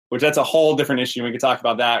now, which that's a whole different issue. We could talk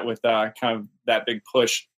about that with kind of that big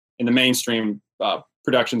push in the mainstream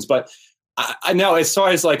productions. But I know as far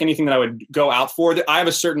as like anything that I would go out for, I have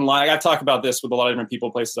a certain line. I talk about this with a lot of different people,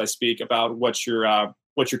 places I speak, about what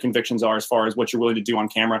your convictions are as far as what you're willing to do on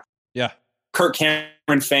camera. Yeah. Kirk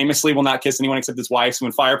Cameron famously will not kiss anyone except his wife. So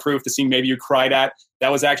in Fireproof, the scene maybe you cried at,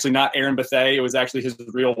 that was actually not Aaron Bethea. It was actually his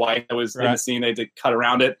real wife that was in the scene. They had to cut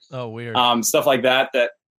around it. Oh, weird. Stuff like that.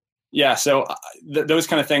 Yeah. So those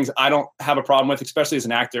kind of things I don't have a problem with, especially as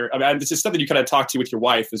an actor. I mean, this is stuff that you kind of talk to with your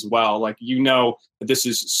wife as well. Like, that this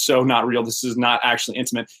is so not real. This is not actually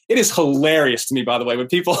intimate. It is hilarious to me, by the way, when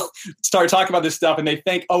people start talking about this stuff and they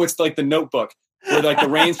think, oh, it's like The Notebook, where like the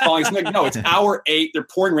rain's falling. It's like, no, it's hour 8. They're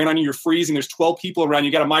pouring rain on you. You're freezing. There's 12 people around.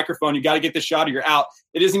 You got a microphone. You got to get the shot or you're out.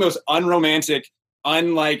 It is the most unromantic,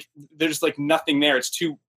 there's like nothing there. It's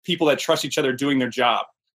two people that trust each other doing their job.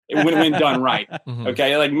 When done right.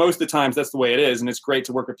 Okay. Like most of the times that's the way it is. And it's great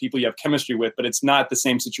to work with people you have chemistry with, but it's not the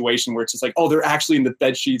same situation where it's just like, oh, they're actually in the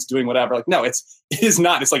bed sheets doing whatever. Like, no, it is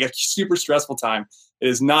not. It's like a super stressful time. It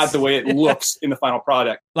is not the way it looks in the final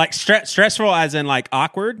product. Like stressful as in like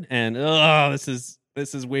awkward and,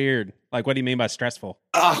 this is weird. Like, what do you mean by stressful?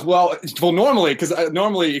 Well, normally,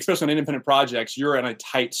 especially on independent projects, you're on a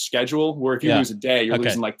tight schedule where if you lose a day, you're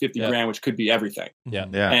losing like 50 grand, which could be everything. Yeah.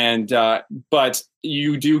 And, but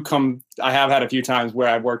you do I have had a few times where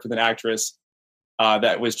I've worked with an actress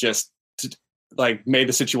that was just like made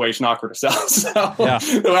the situation awkward herself. So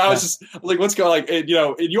I was just like, let's go. Like,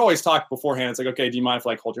 you always talk beforehand. It's like, okay, do you mind if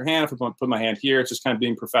I like hold your hand? If I put my hand here, it's just kind of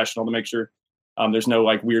being professional to make sure there's no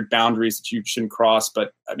like weird boundaries that you shouldn't cross.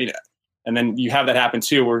 But I mean, and then you have that happen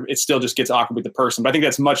too, where it still just gets awkward with the person. But I think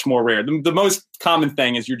that's much more rare. The most common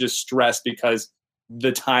thing is you're just stressed because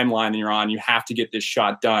the timeline that you're on, you have to get this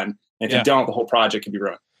shot done. And if you don't, the whole project can be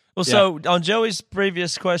ruined. Well, so on Joey's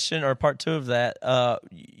previous question, or part 2 of that,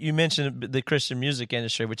 you mentioned the Christian music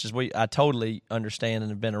industry, which is I totally understand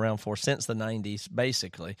and have been around for since the 90s,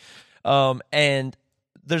 basically. And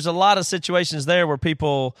there's a lot of situations there where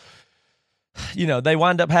people, they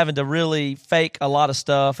wind up having to really fake a lot of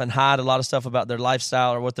stuff and hide a lot of stuff about their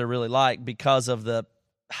lifestyle or what they're really like because of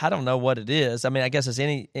I don't know what it is. I mean, I guess it's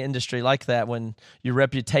any industry like that when your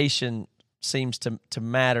reputation seems to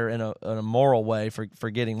matter in a moral way for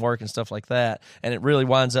getting work and stuff like that. And it really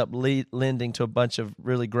winds up lending to a bunch of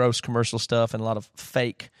really gross commercial stuff and a lot of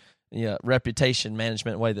fake reputation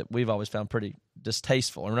management way that we've always found pretty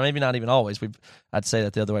distasteful. Or maybe not even always. I'd say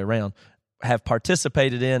that the other way around. Have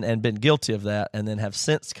participated in and been guilty of that, and then have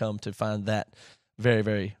since come to find that very,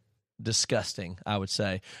 very disgusting, I would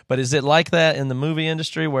say. But is it like that in the movie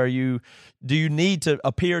industry where do you need to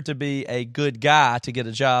appear to be a good guy to get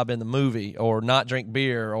a job in the movie, or not drink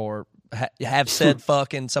beer, or have said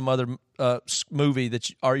fuck in some other movie that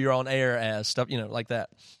you're on air as, stuff, like that?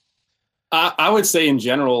 I would say in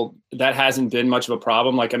general, that hasn't been much of a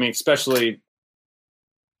problem. Like, I mean, especially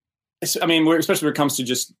when it comes to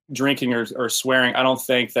just drinking or swearing, I don't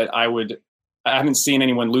think that I haven't seen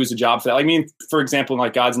anyone lose a job for that. I mean, for example,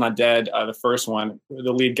 like God's Not Dead, the first one,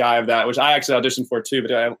 the lead guy of that, which I actually auditioned for too,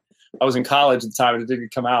 but I was in college at the time and it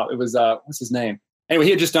didn't come out. It was, what's his name? Anyway,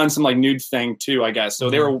 he had just done some like nude thing too, I guess. So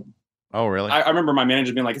they were, oh, really? I remember my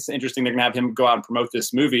manager being like, it's interesting. They're going to have him go out and promote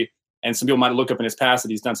this movie. And some people might look up in his past that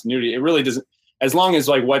he's done some nudity. It really doesn't, as long as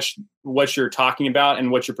like what you're talking about and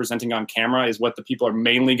what you're presenting on camera is what the people are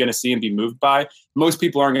mainly going to see and be moved by. Most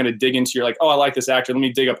people aren't going to dig into your like, oh, I like this actor. Let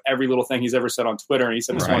me dig up every little thing he's ever said on Twitter. And he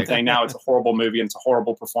said this one thing. Now it's a horrible movie and it's a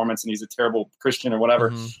horrible performance and he's a terrible Christian or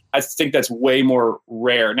whatever. I think that's way more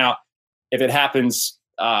rare. Now, if it happens,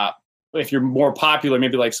 if you're more popular,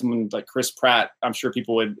 maybe like someone like Chris Pratt, I'm sure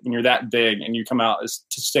people would, when you're that big and you come out as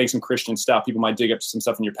to saying some Christian stuff, people might dig up some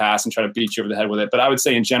stuff in your past and try to beat you over the head with it. But I would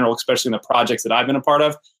say in general, especially in the projects that I've been a part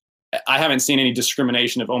of, I haven't seen any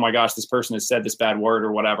discrimination of, oh my gosh, this person has said this bad word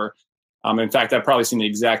or whatever. In fact, I've probably seen the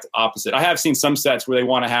exact opposite. I have seen some sets where they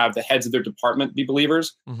want to have the heads of their department be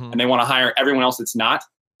believers and they want to hire everyone else that's not.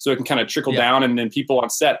 So it can kind of trickle down, and then people on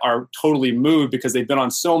set are totally moved because they've been on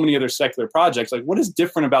so many other secular projects. Like, what is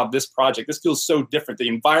different about this project? This feels so different. The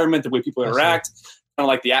environment, the way people interact, kind of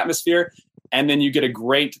like the atmosphere. And then you get a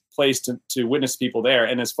great place to witness people there.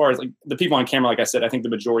 And as far as like the people on camera, like I said, I think the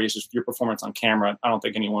majority is just your performance on camera. I don't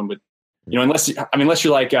think anyone would, unless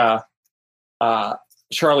you're like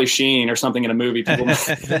Charlie Sheen or something in a movie. People,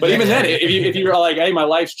 but even then, if you're like, hey, my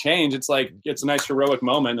life's changed, it's like, it's a nice heroic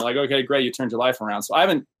moment. They're like, okay, great, you turned your life around. So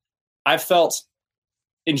I've felt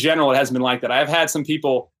in general, it hasn't been like that. I've had some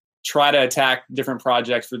people try to attack different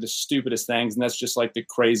projects for the stupidest things. And that's just like the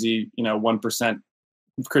crazy, 1%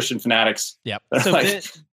 Christian fanatics. Yep. So Like,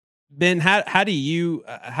 Ben, how do you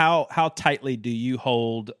how tightly do you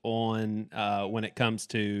hold on when it comes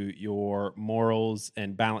to your morals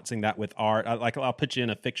and balancing that with art? I'll put you in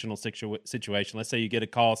a fictional situation. Let's say you get a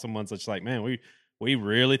call, someone's just like, "Man, we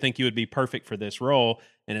really think you would be perfect for this role,"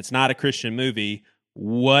 and it's not a Christian movie.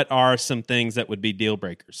 What are some things that would be deal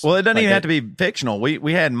breakers? Well, it doesn't Like even have that- to be fictional.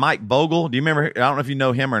 We had Mike Bogle. Do you remember? I don't know if you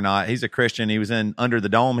know him or not. He's a Christian. He was in Under the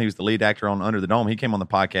Dome. He was the lead actor on Under the Dome. He came on the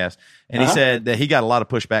podcast, and he said that he got a lot of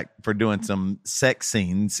pushback for doing some sex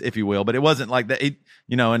scenes, if you will. But it wasn't like that.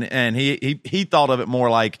 And he thought of it more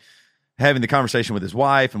like having the conversation with his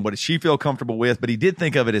wife and what does she feel comfortable with. But he did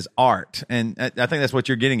think of it as art, and I think that's what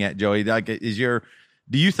you're getting at, Joey. Like,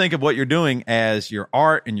 do you think of what you're doing as your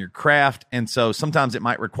art and your craft? And so sometimes it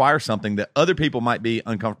might require something that other people might be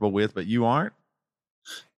uncomfortable with, but you aren't?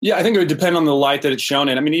 Yeah, I think it would depend on the light that it's shown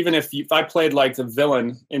in. I mean, even if I played like the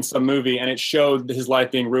villain in some movie and it showed his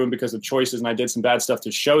life being ruined because of choices and I did some bad stuff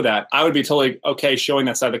to show that, I would be totally okay showing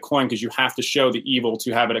that side of the coin because you have to show the evil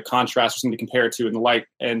to have it a contrast or something to compare it to in the light.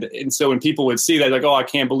 And so when people would see that, like, oh, I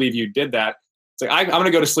can't believe you did that. It's like, I'm going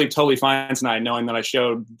to go to sleep totally fine tonight knowing that I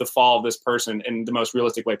showed the fall of this person in the most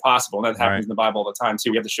realistic way possible. And that happens in the Bible all the time, too.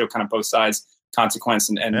 We have to show kind of both sides, consequence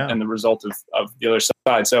and the result of the other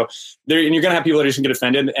side. So and you're going to have people that are just going to get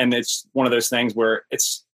offended. And it's one of those things where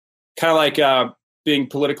it's kind of like being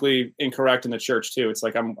politically incorrect in the church, too. It's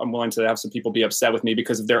like I'm willing to have some people be upset with me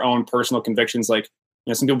because of their own personal convictions. Like,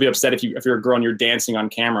 some people be upset if you're a girl and you're dancing on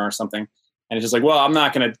camera or something. And it's just like, well, I'm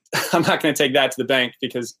not gonna take that to the bank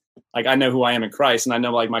because like I know who I am in Christ and I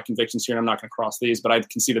know like my convictions here and I'm not gonna cross these, but I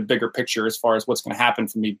can see the bigger picture as far as what's gonna happen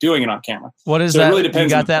from me doing it on camera. What is so that? It really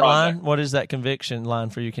depends you got on the that project. line? What is that conviction line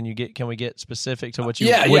for you? Can we get specific to what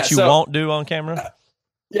you So, won't do on camera?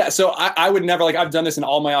 Yeah, so I would never, like, I've done this in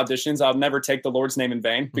all my auditions. I'll never take the Lord's name in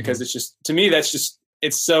vain because it's just, to me, it's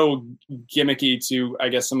so gimmicky to, I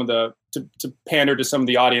guess, to pander to some of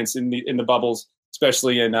the audience in the bubbles,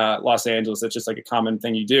 especially in Los Angeles. That's just like a common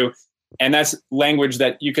thing you do. And that's language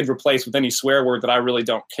that you could replace with any swear word that I really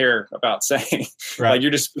don't care about saying. Right. Like,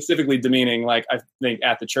 you're just specifically demeaning, like, I think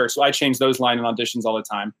at the church. So I change those line in auditions all the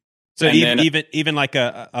time. So and even like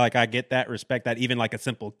I get that, respect that, even like a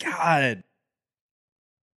simple God.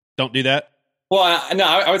 Don't do that. Well,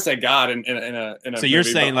 I would say God in a. So you're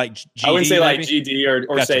movie, saying like GD, I wouldn't say like maybe? GD or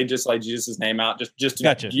Gotcha. say just like Jesus' name out, just to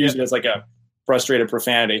Gotcha. use it as like a frustrated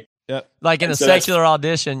profanity. Yep. Like in And a so secular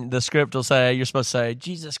audition, the script will say, you're supposed to say,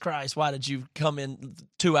 Jesus Christ, why did you come in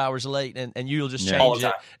 2 hours late? And you'll just All change the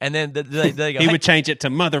it. time. And then they go, He hey. would change it to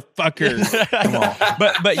motherfuckers. Come on.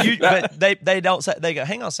 but they don't say, they go,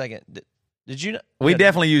 hang on a second. Did you know? We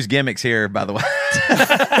definitely use gimmicks here, by the way.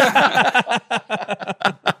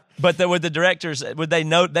 But with the directors,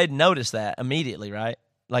 they'd notice that immediately, right?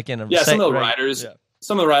 Like in a Some of the writers,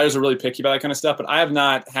 some of the writers are really picky about that kind of stuff. But I have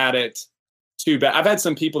not had it too bad. I've had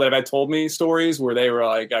some people that have had told me stories where they were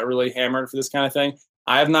like got really hammered for this kind of thing.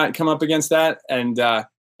 I have not come up against that. And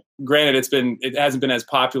granted, it hasn't been as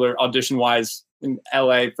popular audition wise in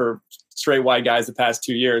LA for straight white guys the past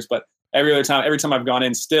 2 years. But every time I've gone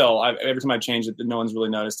in, every time I've changed it, no one's really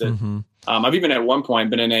noticed it. Mm-hmm. I've even at one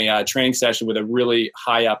point been in a training session with a really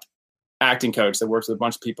high up acting coach that works with a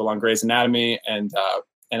bunch of people on Grey's Anatomy and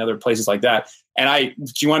other places like that. And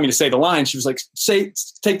she wanted me to say the line. She was like,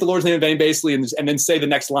 take the Lord's name in vain, basically, and then say the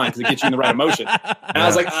next line because it gets you in the right emotion. And I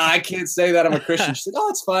was like, I can't say that. I'm a Christian. She's like, oh,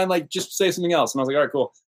 it's fine. Like, just say something else. And I was like, all right,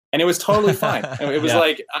 cool. And it was totally fine. And it was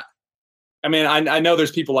like, I mean, I know there's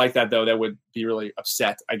people like that, though, that would be really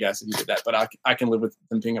upset, I guess, if you did that. But I can live with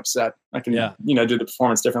them being upset. I can, do the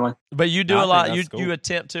performance differently. But you do a lot. that's cool. You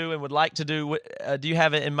attempt to and would like to do. Do you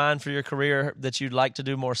have it in mind for your career that you'd like to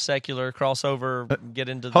do more secular crossover? Get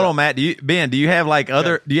into. Hold on, Matt. Do you have like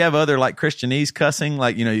other like Christianese cussing?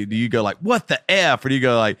 Like, do you go like, what the F? Or do you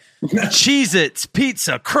go like, Cheez-Its,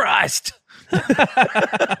 pizza, Christ?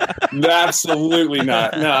 No, absolutely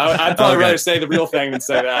not. No, I'd probably rather say the real thing than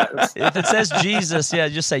say that. If it says Jesus,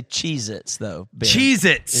 just say Cheez-Its, though. Ben.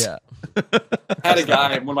 Cheez-Its. Yeah. I had a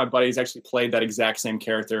guy, one of my buddies actually played that exact same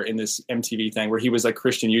character in this MTV thing where he was a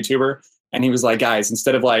Christian YouTuber. And he was like, guys,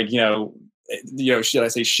 instead of like, should I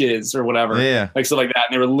say shiz or whatever? Yeah. Like stuff like that.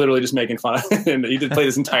 And they were literally just making fun of it. And he did play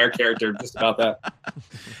this entire character just about that.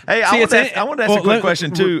 Hey, I want to ask a quick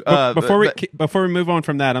question too. Before we move on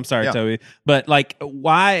from that, I'm sorry, Toby, but like,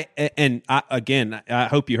 why? And I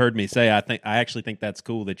hope you heard me say I actually think that's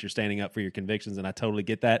cool that you're standing up for your convictions, and I totally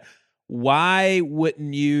get that. Why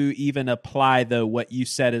wouldn't you even apply though what you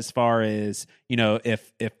said as far as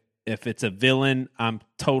if it's a villain, I'm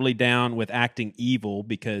totally down with acting evil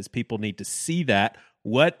because people need to see that.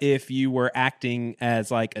 what if you were acting as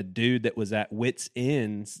like a dude that was at wit's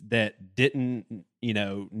ends that didn't,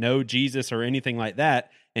 know Jesus or anything like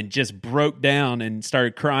that, and just broke down and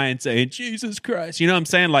started crying, saying, Jesus Christ. You know what I'm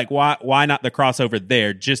saying? Like, why not the crossover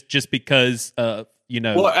there? Just because,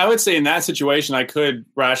 Well, I would say in that situation, I could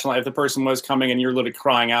rationalize if the person was coming and you're literally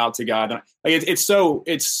crying out to God. Like it's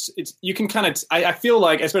you can kind of, I feel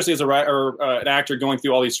like, especially as a writer or an actor going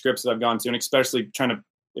through all these scripts that I've gone to, and especially trying to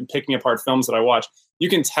picking apart films that I watch, you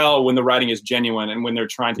can tell when the writing is genuine and when they're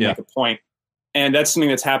trying to make a point. And that's something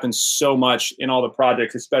that's happened so much in all the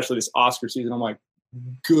projects, especially this Oscar season. I'm like,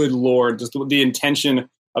 good Lord, just the intention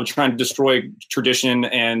of trying to destroy tradition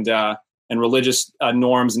and religious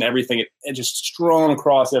norms and everything, it just strewn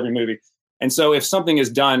across every movie. And so if something is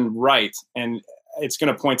done right, and it's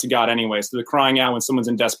going to point to God anyway, so the crying out when someone's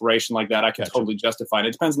in desperation like that, I can totally justify it.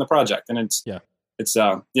 It depends on the project. And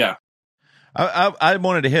I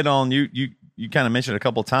wanted to hit on you kind of mentioned a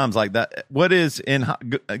couple of times like that. What is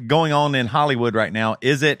going on in Hollywood right now?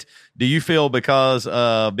 Do you feel because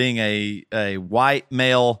being a white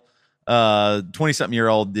male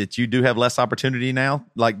 20-something-year-old that you do have less opportunity now?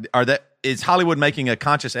 Like, is Hollywood making a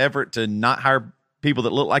conscious effort to not hire people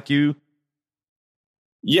that look like you?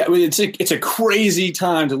 Yeah, it's a crazy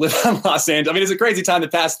time to live in Los Angeles. I mean, it's a crazy time the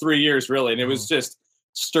past 3 years, really. And it was just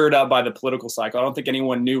stirred up by the political cycle. I don't think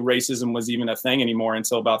anyone knew racism was even a thing anymore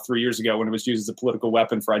until about 3 years ago when it was used as a political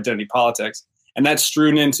weapon for identity politics. And that's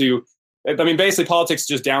strewn into, I mean, basically politics is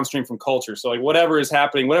just downstream from culture. So like whatever is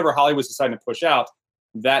happening, whatever Hollywood's deciding to push out,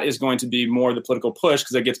 that is going to be more the political push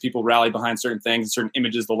because it gets people rallied behind certain things and certain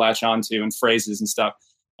images they'll latch onto and phrases and stuff.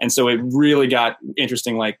 And so it really got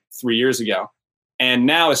interesting like 3 years ago. And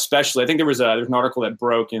now especially, I think there's an article that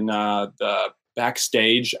broke in the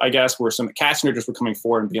Backstage, I guess, where some casting directors were coming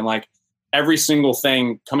forward and being like, every single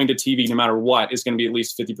thing coming to TV, no matter what, is going to be at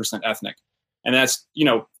least 50% ethnic. And that's,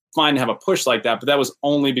 fine to have a push like that, but that was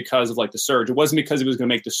only because of like the surge. It wasn't because it was going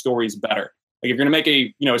to make the stories better. Like if you're going to make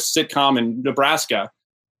a sitcom in Nebraska,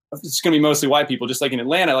 it's going to be mostly white people, just like in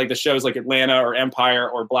Atlanta, like the shows like Atlanta or Empire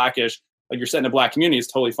or Blackish, like you're set in a black community,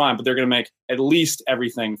 it's totally fine, but they're going to make at least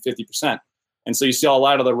everything 50%. And so you see a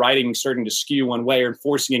lot of the writing starting to skew one way or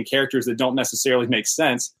forcing in characters that don't necessarily make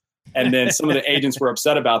sense. And then some of the agents were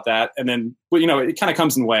upset about that. And then, it kind of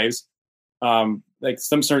comes in waves. Like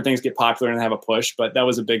some certain things get popular and have a push, but that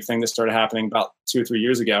was a big thing that started happening about 2 or 3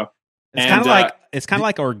 years ago. It's kind of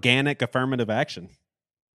like organic affirmative action.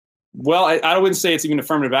 Well, I wouldn't say it's even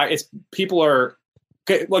affirmative action. It's people are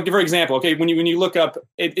okay. Like for example, okay, when you look up,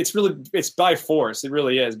 it's by force. It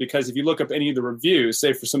really is, because if you look up any of the reviews,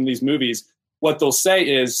 say for some of these movies, what they'll say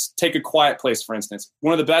is, take A Quiet Place, for instance,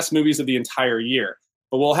 one of the best movies of the entire year.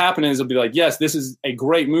 But what will happen is they'll be like, yes, this is a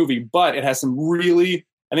great movie, but it has some really,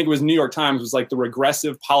 I think it was New York Times, was like the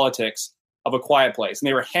regressive politics of A Quiet Place. And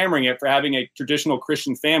they were hammering it for having a traditional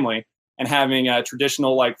Christian family and having a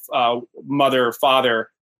traditional like mother,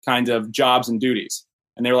 father kind of jobs and duties.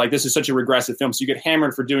 And they were like, this is such a regressive film. So you get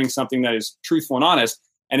hammered for doing something that is truthful and honest.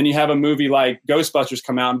 And then you have a movie like Ghostbusters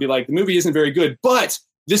come out and be like, the movie isn't very good, but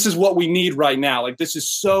this is what we need right now. Like, this is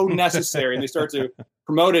so necessary. And they start to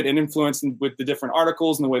promote it and influence with the different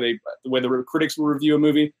articles and the way the critics will review a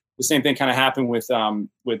movie. The same thing kind of happened with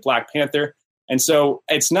Black Panther. And so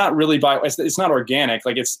it's not really it's not organic.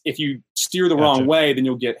 Like if you steer the wrong way, then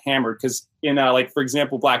you'll get hammered. Because in like, for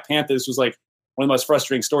example, Black Panther, this was like one of the most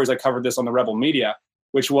frustrating stories. I covered this on the Rebel Media,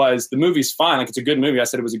 which was the movie's fine. Like it's a good movie. I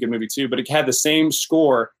said it was a good movie too, but it had the same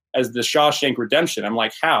score as the Shawshank Redemption. I'm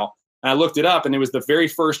like, how? And I looked it up, and it was the very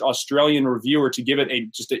first Australian reviewer to give it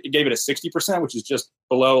it gave it a 60%, which is just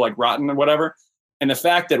below like rotten or whatever. And the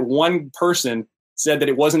fact that one person said that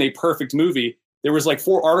it wasn't a perfect movie, there was like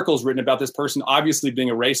 4 articles written about this person obviously being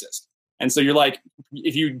a racist. And so you're like,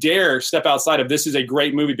 if you dare step outside of this is a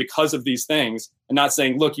great movie because of these things, and not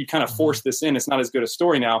saying, look, you kind of forced this in, it's not as good a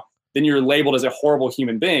story now, then you're labeled as a horrible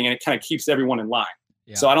human being, and it kind of keeps everyone in line.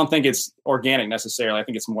 Yeah. So I don't think it's organic necessarily. I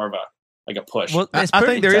think it's more of a push. Well, I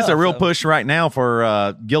think there is a real push right now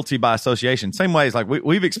for guilty by association. Same ways like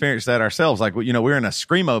we've experienced that ourselves. Like, we're in a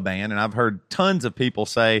Screamo band, and I've heard tons of people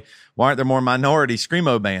say, why aren't there more minority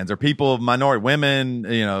Screamo bands or people of minority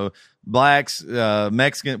women, blacks,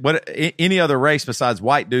 Mexican, any other race besides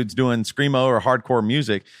white dudes doing Screamo or hardcore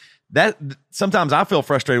music. That sometimes I feel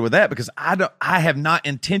frustrated with that because I have not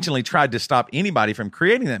intentionally tried to stop anybody from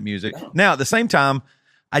creating that music. Now, at the same time,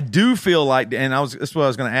 I do feel like, and that's what I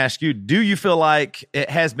was going to ask you, do you feel like it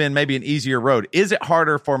has been maybe an easier road? Is it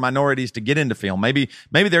harder for minorities to get into film? Maybe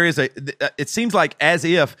there is it seems like as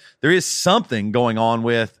if there is something going on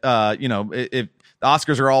with, if the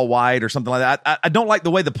Oscars are all white or something like that. I don't like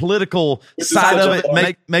the way the political side of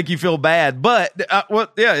it make you feel bad. But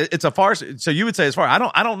it's a farce. So you would say it's farce.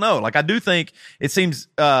 I don't know. Like I do think it seems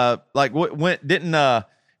like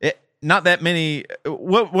not that many.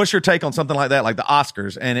 What's your take on something like that, like the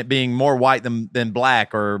Oscars, and it being more white than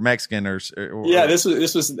black or Mexican or yeah? This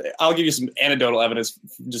was. I'll give you some anecdotal evidence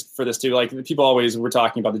just for this too. Like people always were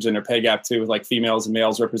talking about the gender pay gap too, with like females and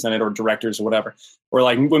males represented, or directors or whatever, or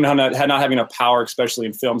like women not having enough power, especially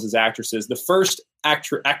in films as actresses. The first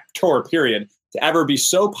actor period to ever be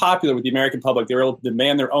so popular with the American public, they were able to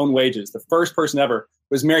demand their own wages. The first person ever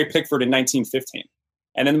was Mary Pickford in 1915.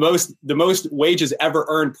 And then the most wages ever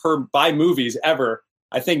earned by movies ever,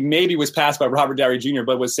 I think maybe was passed by Robert Downey Jr.,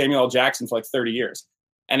 but was Samuel L. Jackson for like 30 years.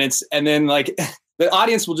 And then like the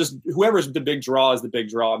audience will just, whoever's the big draw is the big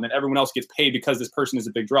draw. And then everyone else gets paid because this person is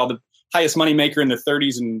a big draw. The highest money maker in the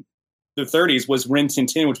 30s was Rin Tin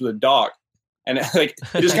Tin, which was a dog. And like,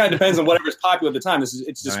 it just kind of depends on whatever's popular at the time.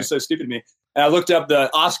 It's just was so stupid to me. And I looked up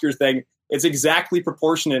the Oscars thing. It's exactly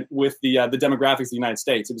proportionate with the demographics of the United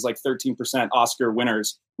States. It was like 13% Oscar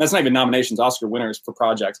winners. That's not even nominations, Oscar winners for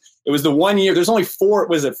projects. It was the one year, there's only four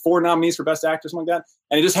nominees for Best Actor, something like that.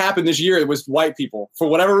 And it just happened this year. It was white people for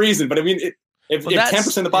whatever reason. But I mean, if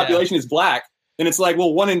 10% of the population is black, then it's like,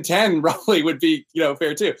 well, 1 in 10 roughly would be,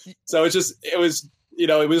 fair too. So it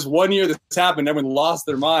was 1 year this happened. Everyone lost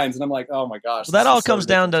their minds. And I'm like, oh my gosh. Well, that all comes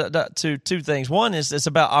down to two things. One is it's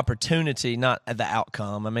about opportunity, not the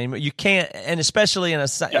outcome. I mean, you can't, and especially in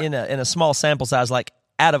a small sample size, like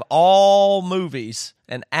out of all movies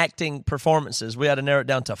and acting performances, we had to narrow it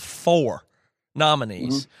down to 4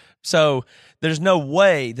 nominees. Mm-hmm. So there's no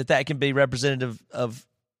way that can be representative of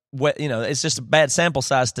what, it's just a bad sample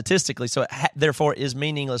size statistically, so it therefore is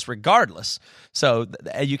meaningless regardless. So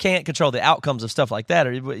you can't control the outcomes of stuff like that,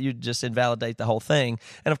 or you just invalidate the whole thing.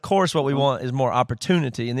 And of course, what we want is more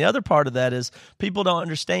opportunity. And the other part of that is people don't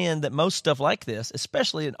understand that most stuff like this,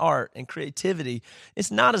 especially in art and creativity,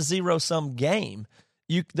 it's not a zero-sum game.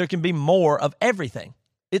 There can be more of everything.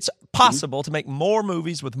 It's possible to make more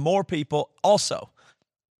movies with more people also,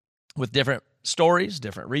 with different stories,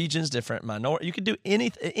 different regions, different minority. You can do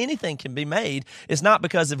anything can be made. It's not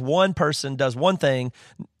because if one person does one thing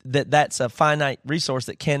that's a finite resource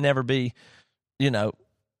that can never be,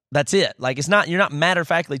 that's it. Like you're not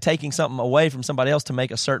matter-of-factly taking something away from somebody else to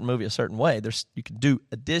make a certain movie a certain way. You can do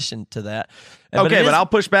addition to that. But I'll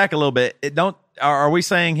push back a little bit. Are we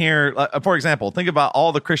saying here, for example, think about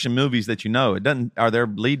all the Christian movies that are there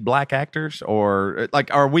lead black actors, or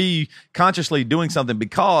like, are we consciously doing something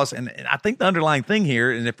because, and I think the underlying thing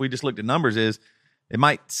here, and if we just looked at numbers, is it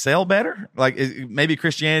might sell better. Like maybe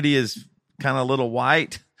Christianity is kind of a little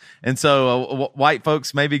white. And so white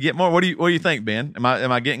folks maybe get more. What do you think, Ben? Am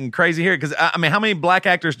I getting crazy here? Because I mean, how many black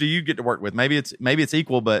actors do you get to work with? Maybe it's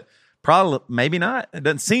equal, but probably maybe not. It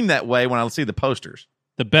doesn't seem that way when I see the posters.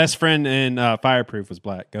 The best friend in Fireproof was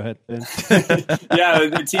black. Go ahead, Ben. Yeah,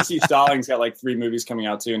 T.C. Stallings got like 3 movies coming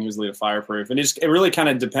out too, and he was the lead of Fireproof. And it really kind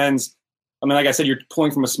of depends. I mean, like I said, you're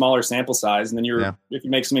pulling from a smaller sample size, and then if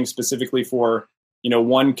you make something specifically for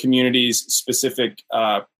one community's specific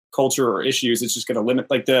culture or issues, it's just going to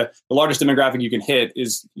limit. Like the largest demographic you can hit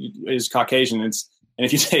is Caucasian. And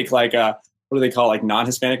if you take like what do they call, like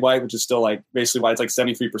non-Hispanic white, which is still like basically white, it's like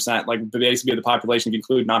 73%. Like basically the population can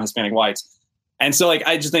include non-Hispanic whites. And so like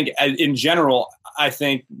I just think in general, I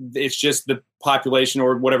think it's just the population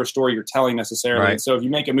or whatever story you're telling necessarily. Right. And so if you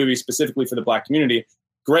make a movie specifically for the black community,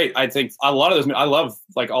 great. I think a lot of those, I love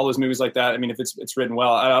like all those movies like that. I mean, if it's written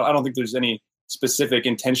well, I don't think there's any specific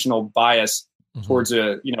intentional bias towards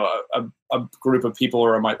a group of people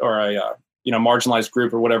or a marginalized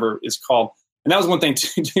group or whatever it's called. And that was one thing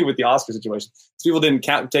to do with the Oscar situation. People didn't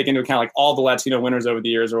take into account like all the Latino winners over the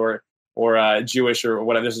years or Jewish or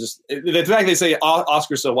whatever. This is just the fact they say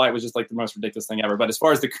Oscar's so white was just like the most ridiculous thing ever. But as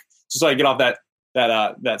far as just so I get off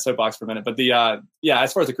that soapbox for a minute. But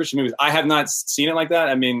as far as the Christian movies, I have not seen it like that.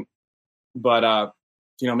 I mean, but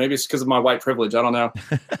maybe it's because of my white privilege. I don't know.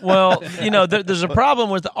 Well, there's a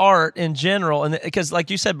problem with art in general, and because,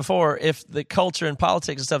 like you said before, if the culture and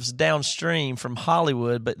politics and stuff is downstream from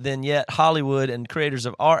Hollywood, but then yet Hollywood and creators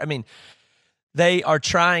of art, I mean, they are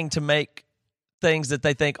trying to make things that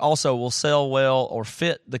they think also will sell well or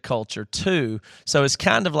fit the culture too. So it's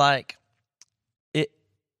kind of like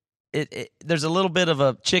there's a little bit of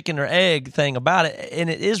a chicken or egg thing about it, and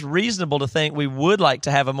it is reasonable to think we would like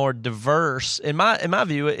to have a more diverse. In my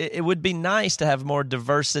view, it would be nice to have more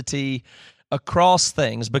diversity across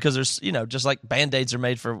things, because there's just like Band-Aids are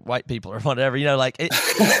made for white people or whatever,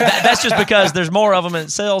 that's just because there's more of them and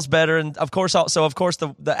it sells better, and of course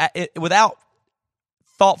without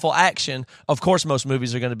thoughtful action, of course most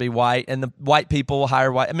movies are going to be white, and the white people will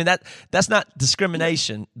hire white. I mean that's not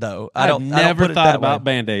discrimination though. I don't never put it thought that about way.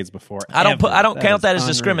 Band-Aids before. I don't That count is that as unreal.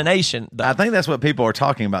 discrimination though. I think that's what people are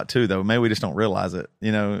talking about too, though. Maybe we just don't realize it.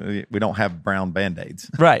 You know, we don't have brown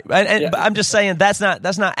Band-Aids. Right. But I'm just saying that's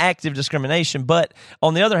not active discrimination, but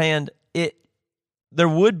on the other hand, there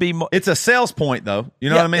would be more. It's a sales point, though.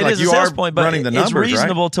 You know what I mean? It Like is you a sales are point, but running the numbers, it's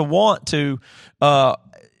reasonable right? to want to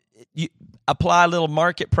apply a little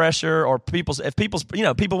market pressure, or people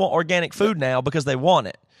want organic food now because they want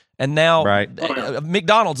it. And now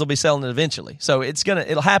McDonald's will be selling it eventually. So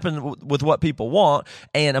it'll happen with what people want.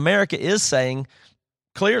 And America is saying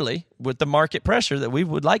clearly with the market pressure that we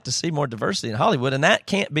would like to see more diversity in Hollywood, and that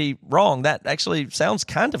can't be wrong. That actually sounds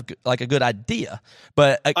kind of like a good idea.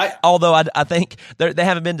 But although I think they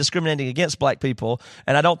haven't been discriminating against black people,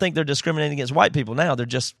 and I don't think they're discriminating against white people now. They're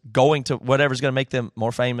just going to whatever's going to make them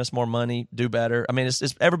more famous, more money, do better. I mean, it's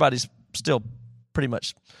everybody's still pretty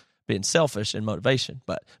much being selfish in motivation,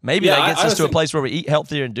 but maybe that gets us to a place where we eat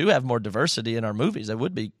healthier and do have more diversity in our movies. That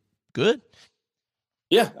would be good.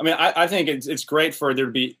 Yeah, I mean, I think it's great for there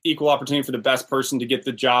to be equal opportunity for the best person to get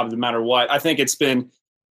the job no matter what. I think it's been,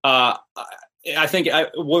 what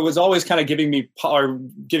was always kind of giving me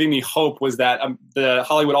hope was that the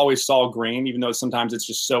Hollywood always saw green, even though sometimes it's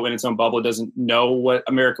just so in its own bubble, it doesn't know what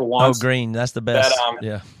America wants. Oh, green, that's the best.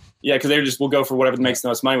 Yeah, because they just will go for whatever makes the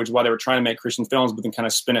most money, which is why they were trying to make Christian films, but then kind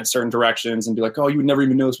of spin it certain directions and be like, oh, you would never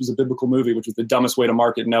even know this was a biblical movie, which was the dumbest way to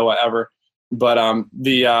market Noah ever. But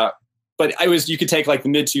But you could take like the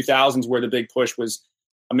mid 2000s where the big push was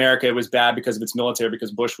America was bad because of its military,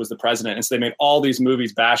 because Bush was the president. And so they made all these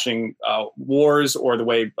movies bashing wars or the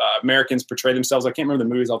way Americans portray themselves. I can't remember the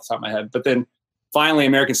movies off the top of my head. But then finally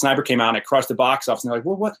American Sniper came out and it crushed the box office. And they're like,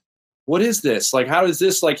 well, what is this? Like, how does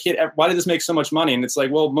this like hit? Why did this make so much money? And it's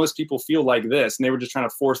like, well, most people feel like this. And they were just trying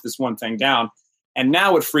to force this one thing down. And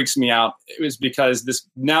now what freaks me out is because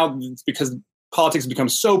politics has become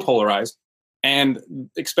so polarized. And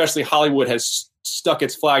especially Hollywood has stuck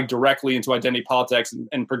its flag directly into identity politics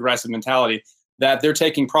and progressive mentality that they're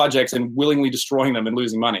taking projects and willingly destroying them and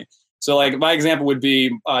losing money. So like my example would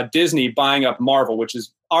be Disney buying up Marvel, which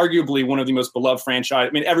is arguably one of the most beloved franchise.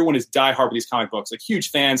 I mean, everyone is diehard with these comic books, like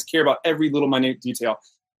huge fans, care about every little minute detail.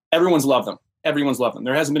 Everyone's loved them.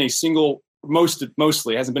 There hasn't been a single,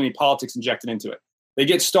 mostly hasn't been any politics injected into it. They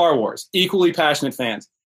get Star Wars, equally passionate fans.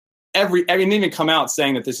 They didn't even come out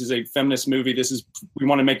saying that this is a feminist movie. We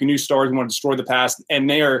want to make a new Star Wars. We want to destroy the past. And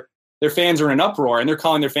their fans are in an uproar, and they're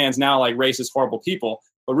calling their fans now like racist, horrible people.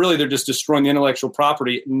 But really, they're just destroying the intellectual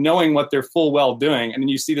property, knowing what they're full well doing. And then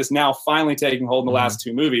you see this now finally taking hold in the last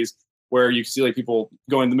two movies, where you see like people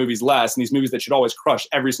going to the movies less, and these movies that should always crush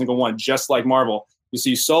every single one, just like Marvel. You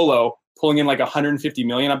see Solo pulling in like $150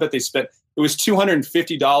 million. I bet they spent it was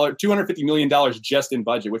 $250 million just in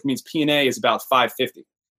budget, which means P&A is about $550.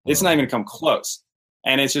 It's not even going to come close.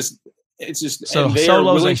 And it's just so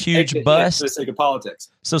Solo's a huge bust for the sake of politics.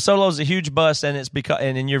 So Solo's a huge bust, and it's because,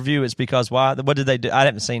 and in your view, it's because why? What did they do? I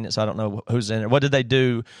haven't seen it, so I don't know who's in it. What did they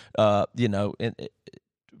do? For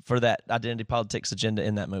that identity politics agenda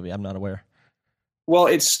in that movie, I'm not aware. Well,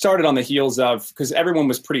 it started on the heels of because everyone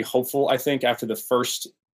was pretty hopeful, I think, after the first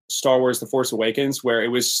Star Wars: The Force Awakens, where it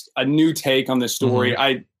was a new take on the story.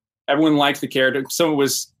 Mm-hmm. Everyone liked the character. So it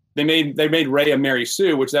was. They made Rey a Mary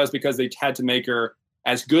Sue, which that was because they had to make her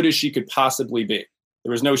as good as she could possibly be.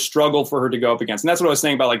 There was no struggle for her to go up against. And that's what I was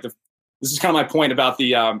saying about like this is kind of my point about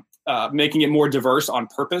the making it more diverse on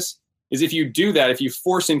purpose is if you do that, if you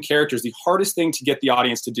force in characters, the hardest thing to get the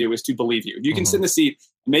audience to do is to believe you. If you can sit in the seat,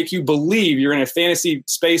 make you believe you're in a fantasy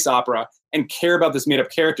space opera and care about this made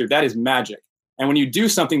up character, that is magic. And when you do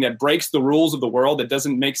something that breaks the rules of the world, that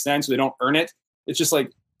doesn't make sense, or they don't earn it, it's just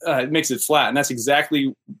like, it makes it flat. And that's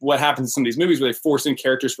exactly what happens in some of these movies where they force in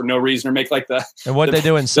characters for no reason or make like the... And what they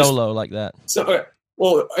do in Solo like that? So,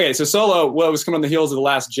 so Solo, was coming on the heels of The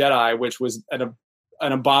Last Jedi, which was an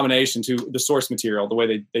abomination to the source material, the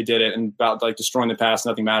way they did it, and about like destroying the past,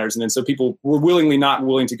 nothing matters. And then so people were not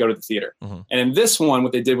willing to go to the theater. Mm-hmm. And in this one,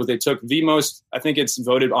 what they did was they took the most, I think it's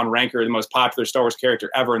voted on Ranker, the most popular Star Wars character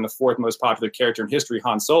ever and the fourth most popular character in history,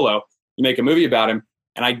 Han Solo. You make a movie about him,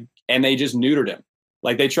 and they just neutered him.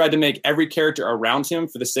 Like they tried to make every character around him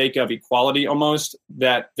for the sake of equality almost,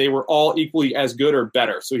 that they were all equally as good or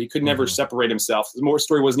better. So he could never separate himself. The more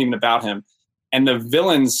story wasn't even about him. And the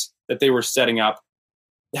villains that they were setting up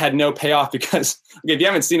had no payoff because, okay, if you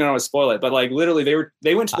haven't seen it, I don't want to spoil it, but like literally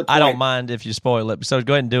they went to the point. I don't mind if you spoil it. So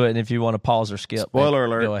go ahead and do it. And if you want to pause or skip, spoiler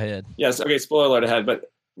alert, go ahead. Yes. Okay. Spoiler alert ahead.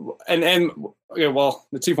 But, okay, well,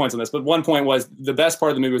 the 2 points on this, but one point was the best part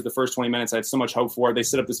of the movie was the first 20 minutes. I had so much hope for it. They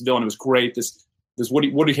set up this villain. It was great. This this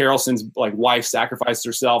Woody Harrelson's like wife sacrifices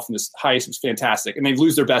herself in this heist. It was fantastic. And they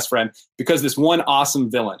lose their best friend because this one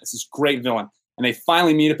awesome villain, it's this great villain. And they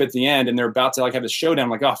finally meet up at the end and they're about to like have this showdown. I'm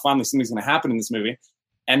like, oh, finally something's going to happen in this movie.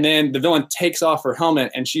 And then the villain takes off her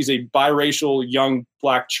helmet and she's a biracial young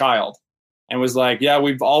black child and was like, yeah,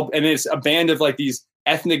 and it's a band of like these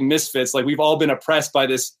ethnic misfits. Like we've all been oppressed by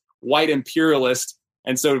this white imperialist.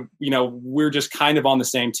 And so, we're just kind of on the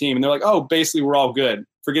same team. And they're like, oh, basically we're all good.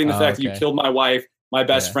 Forgetting the fact that you killed my wife, my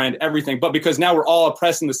best friend, everything. But because now we're all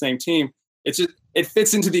oppressed in the same team, it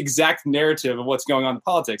fits into the exact narrative of what's going on in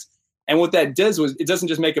politics. And what that does was it doesn't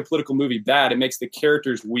just make a political movie bad. It makes the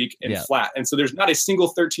characters weak and flat. And so there's not a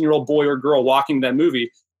single 13-year-old boy or girl walking that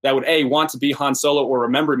movie that would want to be Han Solo or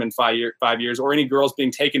remember him in 5 years, or any girls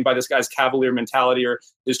being taken by this guy's cavalier mentality or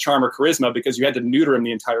his charm or charisma because you had to neuter him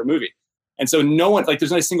the entire movie. And so no one, like, there's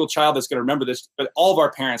not a single child that's going to remember this, but all of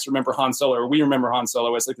our parents remember Han Solo, or we remember Han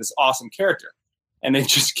Solo as like this awesome character. And they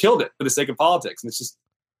just killed it for the sake of politics. And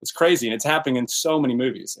it's crazy. And it's happening in so many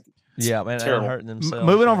movies. Yeah, man, they're hurting themselves.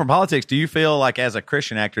 Moving on from politics, do you feel like as a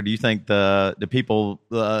Christian actor, do you think the people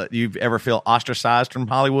you've ever feel ostracized from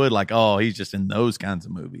Hollywood? Like, oh, he's just in those kinds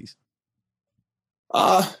of movies.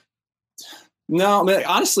 No, man,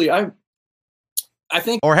 honestly, I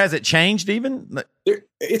think, or has it changed even?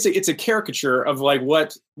 It's a caricature of like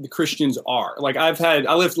what the Christians are. Like I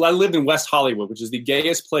lived in West Hollywood, which is the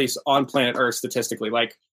gayest place on planet Earth statistically.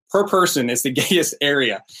 Like per person, it's the gayest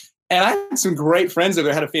area. And I had some great friends over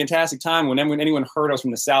there. Had a fantastic time. When anyone heard I was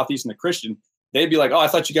from the Southeast and the Christian, they'd be like, "Oh, I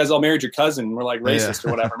thought you guys all married your cousin." And we're like racist or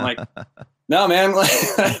whatever. I'm like, no, man. Like,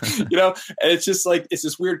 it's just like it's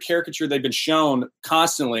this weird caricature they've been shown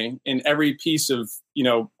constantly in every piece of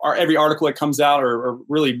every article that comes out or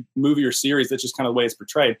really movie or series. That's just kind of the way it's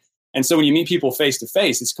portrayed. And so when you meet people face to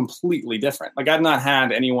face, it's completely different. Like I've not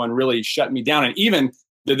had anyone really shut me down. And even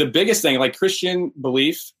the biggest thing, like Christian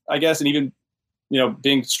belief, I guess, and even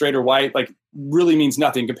being straight or white, like really means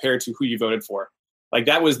nothing compared to who you voted for. Like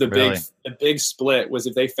that was the big split was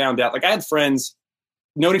if they found out. Like I had friends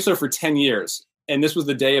known each other for 10 years, and this was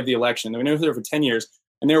the day of the election. They were known each other for 10 years,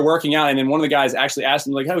 and they were working out. And then one of the guys actually asked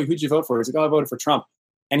him, like, "Hey, who'd you vote for?" He's like, "Oh, I voted for Trump."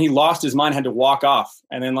 And he lost his mind, had to walk off,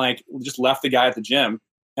 and then like just left the guy at the gym.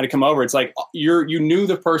 Had to come over. It's like you knew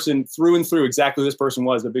the person through and through exactly who this person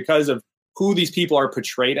was, but because of who these people are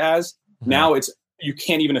portrayed as, now you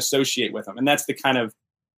can't even associate with them. And that's the kind of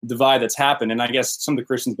divide that's happened. And I guess some of the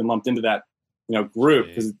Christians have been lumped into that, group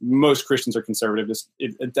because most Christians are conservative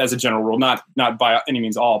as a general rule, not by any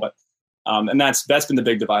means all, but, and that's been the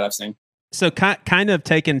big divide I've seen. So kind of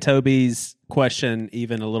taking Toby's question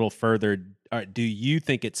even a little further, do you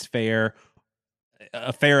think it's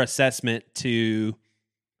a fair assessment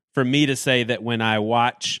for me to say that when I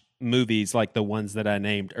watch movies like the ones that I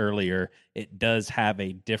named earlier, it does have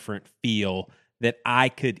a different feel that I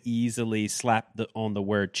could easily slap on the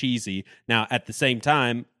word cheesy. Now, at the same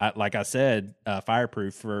time, like I said,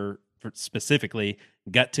 Fireproof for specifically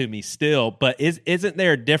got to me still. But isn't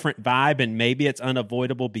there a different vibe? And maybe it's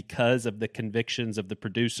unavoidable because of the convictions of the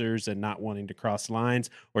producers and not wanting to cross lines?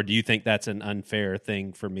 Or do you think that's an unfair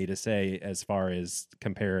thing for me to say as far as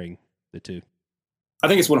comparing the two? I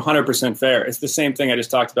think it's 100% fair. It's the same thing I just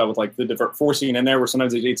talked about with like the forcing in there where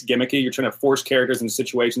sometimes it's gimmicky. You're trying to force characters into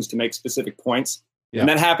situations to make specific points. Yeah. And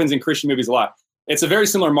that happens in Christian movies a lot. It's a very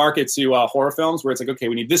similar market to horror films where it's like, okay,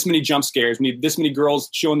 we need this many jump scares. We need this many girls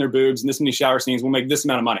showing their boobs and this many shower scenes. We'll make this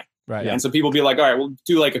amount of money. Right. And so people be like, all right, we'll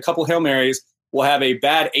do like a couple Hail Marys. We'll have a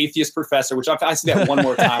bad atheist professor, which I see that one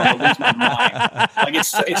more time. I'll lose my mind. Like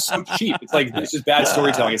it's so cheap. It's like it's just bad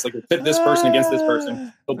storytelling. It's like we pit this person against this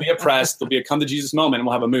person. They'll be oppressed. There'll be a come to Jesus moment, and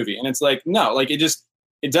we'll have a movie. And it's like no, like it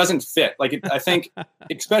doesn't fit. Like I think,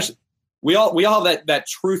 especially we all have that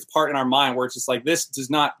truth part in our mind where it's just like this does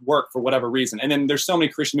not work for whatever reason. And then there's so many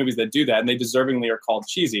Christian movies that do that, and they deservingly are called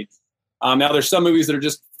cheesy. Now there's some movies that are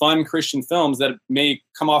just fun Christian films that may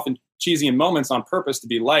come off in cheesy in moments on purpose to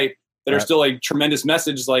be light. That are still a tremendous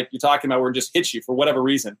message, like you're talking about, where it just hits you for whatever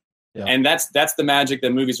reason. Yeah. And that's the magic that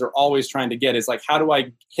movies are always trying to get is like, how do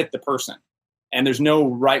I hit the person? And there's no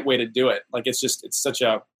right way to do it. Like it's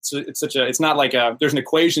not like there's an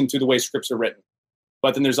equation to the way scripts are written,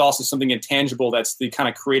 but then there's also something intangible that's the kind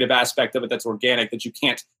of creative aspect of it that's organic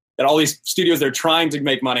that all these studios that are trying to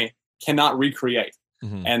make money cannot recreate.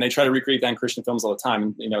 Mm-hmm. And they try to recreate that in Christian films all the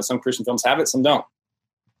time. And, some Christian films have it, some don't.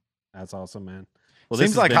 That's awesome, man. Well,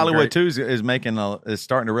 seems like Hollywood too is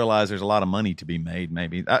starting to realize there's a lot of money to be made.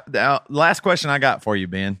 Maybe. Last question I got for you,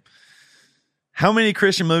 Ben. How many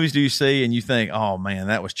Christian movies do you see and you think, "Oh man,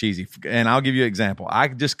 that was cheesy"? And I'll give you an example. I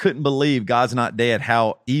just couldn't believe God's Not Dead.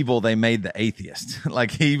 How evil they made the atheist.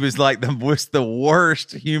 Like he was like the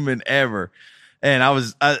worst human ever. And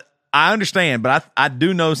I understand, but I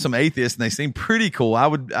do know some atheists and they seem pretty cool.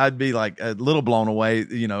 I'd be like a little blown away,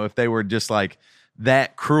 if they were just like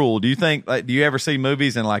that cruel. Do you think, like, do you ever see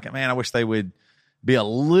movies and like, man, I wish they would be a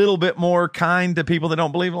little bit more kind to people that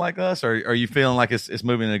don't believe like us? Or are you feeling like it's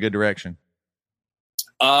moving in a good direction?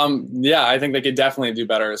 Yeah, I think they could definitely do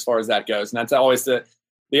better as far as that goes. And that's always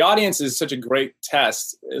the audience is such a great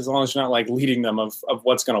test, as long as you're not like leading them of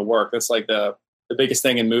what's going to work. That's like the biggest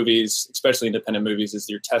thing in movies, especially independent movies, is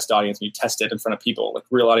your test audience, and you test it in front of people, like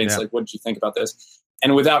real audience. Like, what did you think about this?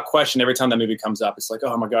 And without question, every time that movie comes up, it's like,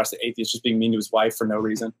 oh my gosh, the atheist just being mean to his wife for no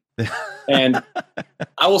reason. And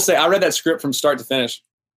I will say, I read that script from start to finish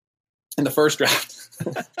in the first draft.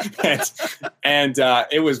 and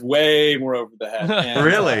it was way more over the head. And,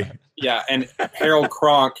 really? Yeah. And Harold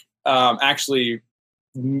Kronk, actually,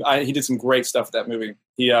 he did some great stuff with that movie.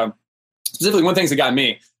 He specifically, one of the things that got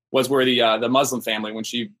me was where the Muslim family, when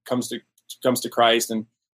she comes to Christ and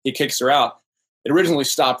he kicks her out, it originally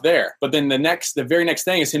stopped there. But then the very next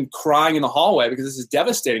thing is him crying in the hallway because this is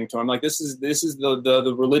devastating to him. Like, this is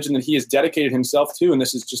the religion that he has dedicated himself to, and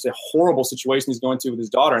this is just a horrible situation he's going through with his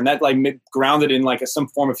daughter. And that like grounded in like some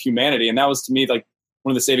form of humanity. And that was, to me, like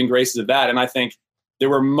one of the saving graces of that. And I think there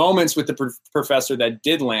were moments with the professor that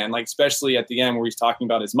did land, like especially at the end where he's talking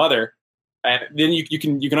about his mother. And then you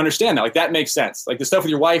can understand that. Like, that makes sense. Like, the stuff with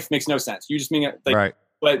your wife makes no sense. You just mean it, like, right.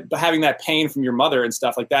 But having that pain from your mother and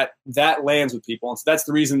stuff like that lands with people. And so that's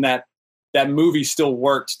the reason that movie still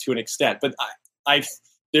worked to an extent. But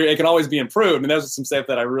it can always be improved. And those are some stuff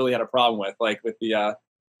that I really had a problem with, like with the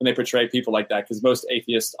when they portray people like that, because most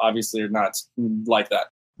atheists obviously are not like that.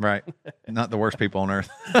 Right. Not the worst people on earth.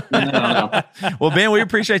 No. Well, Ben, we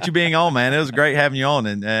appreciate you being on, man. It was great having you on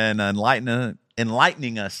and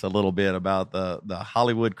enlightening us a little bit about the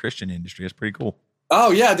Hollywood Christian industry. It's pretty cool.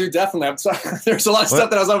 Oh yeah, dude, definitely. I'm sorry. There's a lot of stuff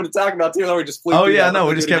that I was hoping to talk about too. And we just flew through that. No,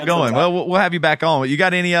 we just kept going. Well, we'll have you back on. You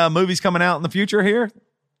got any movies coming out in the future here?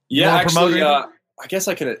 Yeah, actually, I guess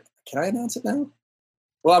I could. Can I announce it now?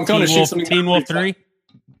 Well, I'm going to shoot something. Teen Wolf 3.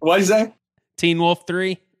 What did you say? Teen Wolf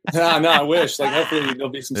 3. No, I wish. Like, hopefully there'll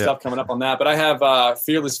be some stuff coming up on that. But I have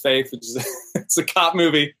Fearless Faith, which is it's a cop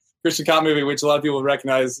movie. Christian cop movie, which a lot of people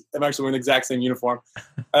recognize. I'm actually wearing the exact same uniform.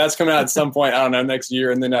 That's coming out at some point, I don't know, next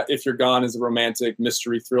year. And then If You're Gone is a romantic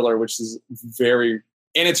mystery thriller, which is and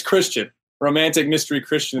it's Christian. Romantic mystery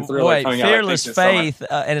Christian thriller. Wait, coming Fearless out, Faith,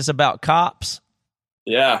 and it's about cops?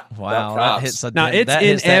 Yeah. Wow. That hits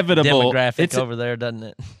it's inevitable. Demographic over there, doesn't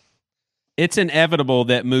it? It's inevitable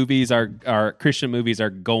that Christian movies are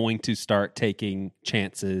going to start taking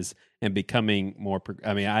chances and becoming more.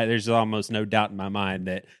 There's almost no doubt in my mind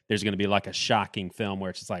that there's going to be like a shocking film where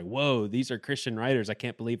it's just like, whoa, these are Christian writers. I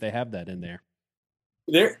can't believe they have that in there.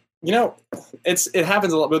 It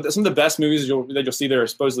happens a lot. But some of the best movies that you'll see that are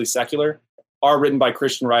supposedly secular are written by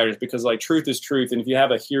Christian writers, because like truth is truth. And if you have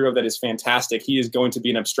a hero that is fantastic, he is going to be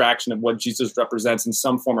an abstraction of what Jesus represents in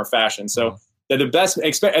some form or fashion. So they're the best.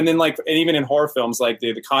 And then and even in horror films like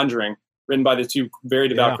The Conjuring, written by the two very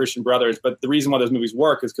devout Christian brothers. But the reason why those movies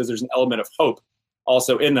work is because there's an element of hope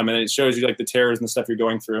also in them. And it shows you like the terrors and the stuff you're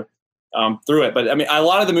going through it. But I mean, a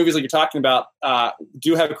lot of the movies like you're talking about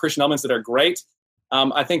do have Christian elements that are great.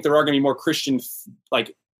 I think there are going to be more Christian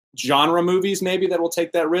like genre movies maybe that will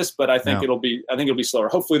take that risk, but I think it'll be slower.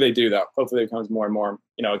 Hopefully they do though. Hopefully it becomes more and more,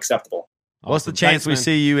 acceptable. What's the chance we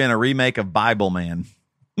see you in a remake of Bible Man?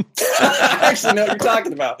 I actually know what you're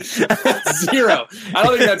talking about. 0. I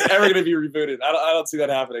don't think that's ever going to be rebooted. I don't see that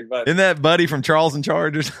happening. But isn't that Buddy from Charles and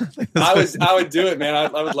Charge or something? I would do it, man.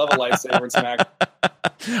 I would love a lightsaber and smack.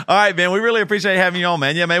 All right, man. We really appreciate having you on,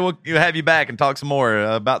 man. Yeah, maybe we'll have you back and talk some more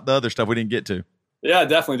about the other stuff we didn't get to. Yeah,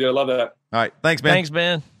 definitely, dude. I love that. All right, thanks, Ben. Thanks,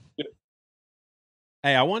 Ben.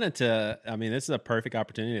 Hey, I wanted to, this is a perfect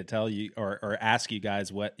opportunity to tell you or ask you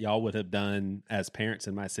guys what y'all would have done as parents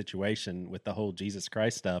in my situation with the whole Jesus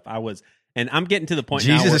Christ stuff. I'm getting to the point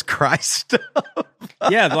now. Jesus Christ stuff?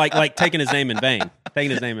 Yeah, like taking his name in vain. Taking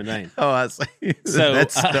his name in vain. Oh, I see. So,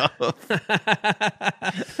 that stuff.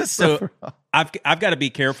 So I've got to be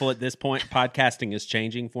careful at this point. Podcasting is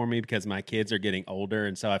changing for me because my kids are getting older,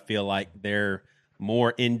 and so I feel like they're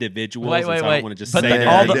more individuals. Wait. So I don't want to just but say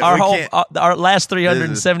that. our last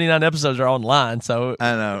 379 episodes are online. So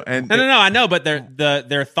I know. And No, I know, but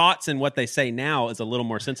their thoughts and what they say now is a little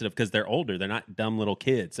more sensitive because they're older. They're not dumb little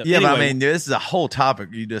kids. So but I mean, this is a whole topic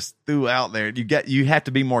you just threw out there. You have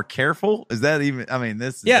to be more careful. Is that even? I mean,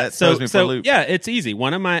 that throws me for a loop. Yeah, it's easy.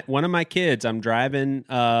 One of my kids, I'm driving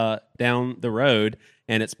down the road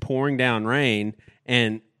and it's pouring down rain,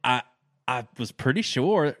 and I was pretty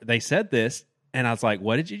sure they said this. And I was like,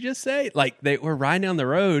 what did you just say? Like, they were riding down the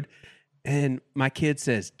road And my kid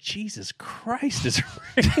says, Jesus Christ is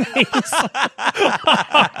raining so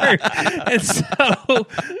hard. And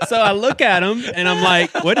so I look at him and I'm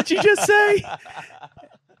like, what did you just say?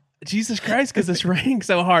 Jesus Christ, because it's raining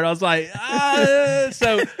so hard. I was like,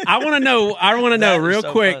 so I want to know real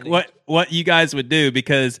so quick funny. what you guys would do,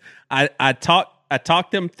 because I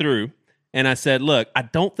talked them through. And I said, look, I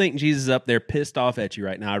don't think Jesus is up there pissed off at you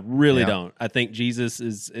right now. I really don't. I think Jesus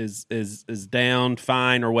is down,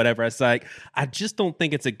 fine, or whatever. I was like, I just don't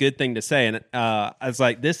think it's a good thing to say. And I was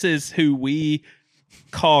like, this is who we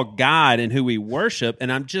call God and who we worship.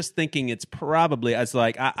 And I'm just thinking it's probably, I was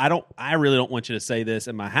like, I really don't want you to say this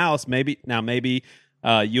in my house. Maybe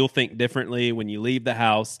you'll think differently when you leave the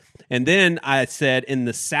house. And then I said, in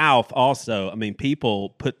the South also, I mean,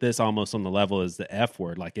 people put this almost on the level as the F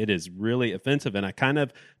word. Like, it is really offensive. And I kind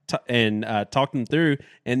of talked them through.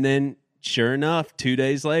 And then sure enough, 2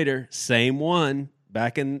 days later, same one,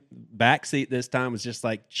 back in back seat this time, was just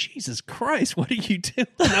like, Jesus Christ, what are you doing?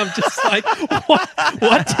 And I'm just like,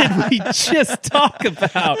 what did we just talk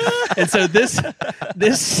about? And so this time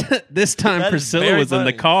That is Priscilla very was in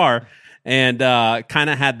the funny. car and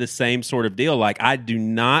kind of had the same sort of deal. Like, I do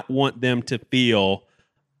not want them to feel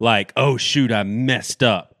like, oh, shoot, I messed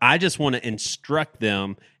up. I just want to instruct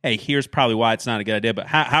them, hey, here's probably why it's not a good idea. But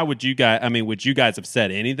how would you guys, I mean, would you guys have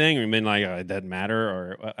said anything? Or been like, oh, it doesn't matter?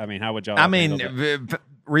 Or, I mean, how would y'all I have mean, handled it?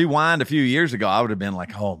 rewind a few years ago, I would have been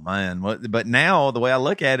like, oh, man. But now the way I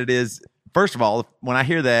look at it is, first of all, when I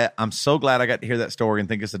hear that, I'm so glad I got to hear that story and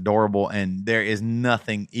think it's adorable. And there is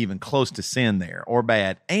nothing even close to sin there or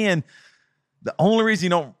bad. And the only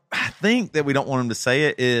reason I think that we don't want them to say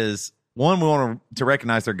it is, one, we want them to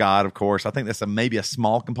recognize their God, of course. I think that's maybe a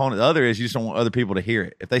small component. The other is you just don't want other people to hear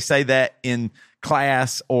it. If they say that in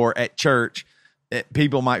class or at church,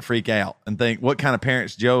 people might freak out and think, what kind of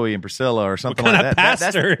parents Joey and Priscilla or something What kind like of that?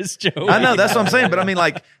 pastor is Joey? I know, that's what I'm saying. But I mean,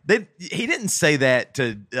 like, he didn't say that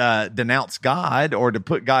to denounce God or to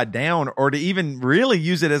put God down or to even really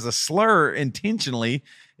use it as a slur intentionally.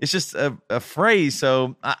 It's just a phrase.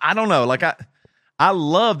 So I don't know. Like, I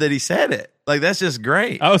love that he said it. Like, that's just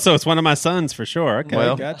great. Oh, so it's one of my sons for sure. Okay,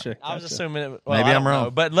 Well, gotcha. I was gotcha. assuming it. Maybe I I'm don't wrong.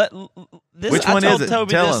 know. But this, Which I one told is it?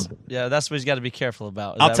 Toby Tell this. him. Yeah, that's what he's got to be careful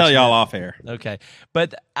about. Is I'll that tell what you y'all meant? off air. Okay,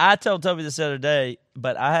 but I told Toby this the other day.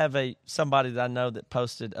 But I have somebody that I know that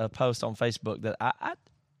posted a post on Facebook that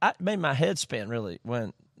I made my head spin really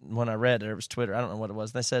when I read it. It was Twitter. I don't know what it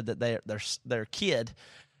was. They said that their kid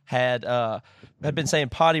had been saying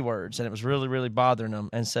potty words, and it was really, really bothering them.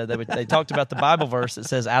 And so they talked about the Bible verse that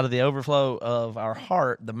says, "Out of the overflow of our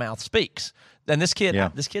heart, the mouth speaks." And this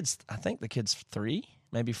kid's, I think the kid's 3,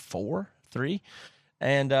 maybe 4, 3.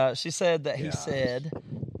 And she said that he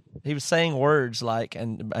was saying words like,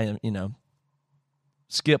 and you know,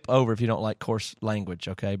 skip over if you don't like coarse language,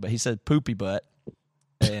 okay? But he said poopy butt,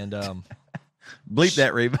 and Bleep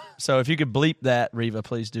that, Reba. so if you could bleep that, Reva,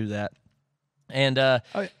 please do that. And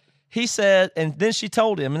he said, and then she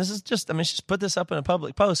told him, and this is just, I mean, she's put this up in a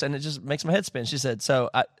public post, and it just makes my head spin. She said, so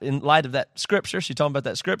in light of that scripture, she told him about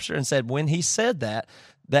that scripture and said, when he said that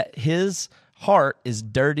his heart is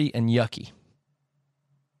dirty and yucky.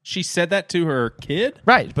 She said that to her kid?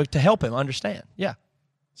 Right, but to help him understand. Yeah.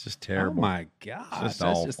 It's just terrible. Oh my gosh, just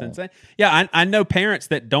that's just awful. insane. Yeah, I know parents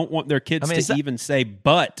that don't want their kids I mean, to even say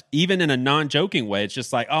 "but," even in a non-joking way. It's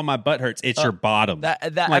just like, "Oh, my butt hurts." It's your bottom.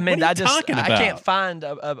 That Like, I mean, what are you talking I about? can't find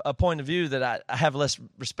a point of view that I have less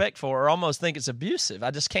respect for, or almost think it's abusive.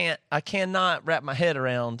 I cannot wrap my head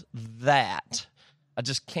around that. I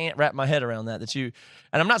just can't wrap my head around that. And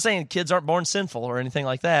I'm not saying kids aren't born sinful or anything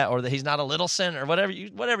like that, or that he's not a little sinner, or whatever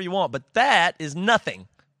you want. But that is nothing.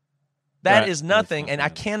 That Right. is nothing, and I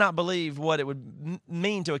cannot believe what it would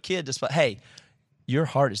mean to a kid to say, "Hey, your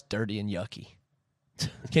heart is dirty and yucky."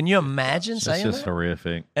 Can you imagine It's saying just that?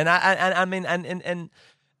 horrific. And I mean, and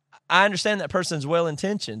I understand that person's well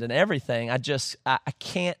intentioned and everything. I just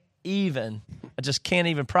can't even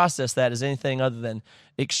process that as anything other than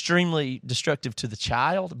extremely destructive to the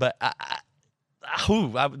child. But I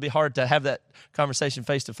would be hard to have that conversation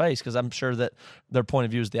face to face, because I'm sure that their point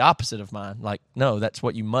of view is the opposite of mine. Like, no, that's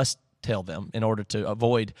what you must tell them in order to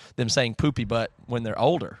avoid them saying poopy butt when they're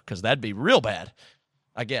older, because that'd be real bad.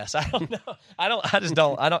 I guess. I don't know.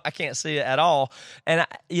 I can't see it at all. And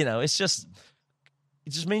it just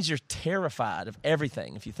means you're terrified of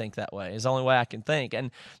everything if you think that way. Is the only way I can think. And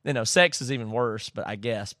sex is even worse, but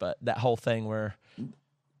that whole thing where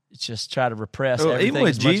it's just try to repress everything even with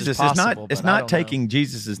as much as Jesus, possible, it's but I not don't taking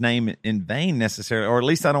Jesus' name in vain necessarily, or at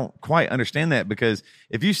least I don't quite understand that, because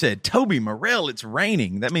if you said, Toby Morrell, it's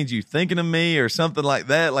raining, that means you thinking of me or something like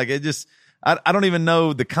that. Like, it just, I don't even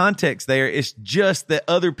know the context there. It's just that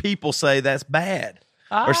other people say that's bad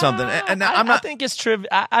or something. And I'm not. I think it's trivial.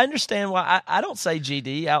 I understand why I don't say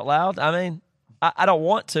GD out loud. I mean, I don't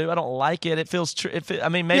want to. I don't like it. It feels. I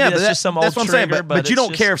mean, maybe that's just some old that's what I'm saying, trigger. But you don't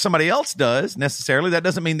just, care if somebody else does necessarily. That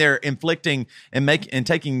doesn't mean they're inflicting and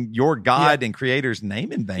taking your God and Creator's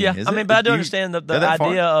name in vain. Yeah, is I it? mean, but I do you understand the go that far?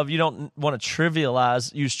 idea of you don't want to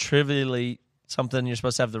use trivially something you're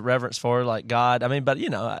supposed to have the reverence for, like God. I mean, but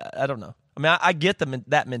I don't know. I mean, I get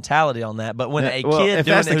that mentality on that, but when a kid if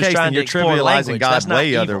doing that's it the who's case, trying then to you're explore trivializing language, God that's not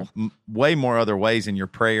evil. way more other ways in your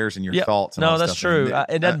prayers and your thoughts. And no, all that's stuff. true.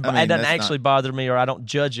 It doesn't. I mean, it doesn't that's actually not, bother me, or I don't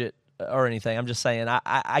judge it or anything. I'm just saying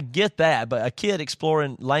I get that, but a kid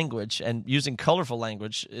exploring language and using colorful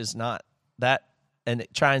language is not that, and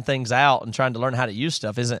trying things out and trying to learn how to use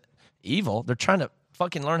stuff isn't evil. They're trying to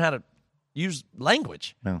fucking learn how to use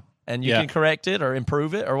language, and you can correct it or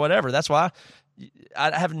improve it or whatever. That's why I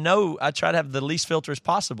try to have the least filter as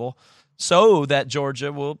possible, so that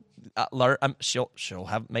Georgia will learn. She'll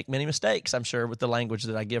make many mistakes, I'm sure, with the language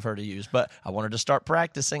that I give her to use. But I want her to start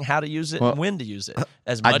practicing how to use it and when to use it as much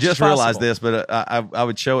as possible. I just realized this, but I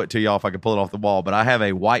would show it to y'all if I could pull it off the wall. But I have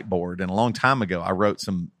a whiteboard, and a long time ago I wrote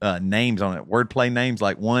some names on it, wordplay names.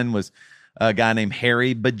 Like one was a guy named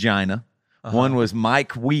Harry Vagina, one was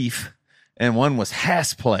Mike Weef, and one was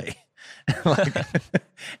Hasplay.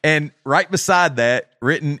 And right beside that,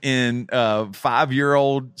 written in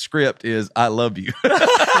 5-year-old script, is "I love you."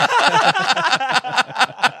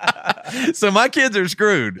 So my kids are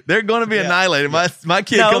screwed. They're going to be annihilated. My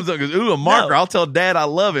kid comes up and goes, "Ooh, a marker." I'll tell Dad I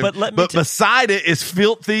love him. But beside it is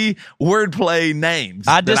filthy wordplay names.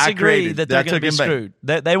 I disagree that they're going to be screwed.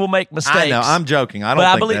 They will make mistakes. I know. I'm joking. I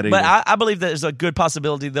don't think that either. But I believe that there's a good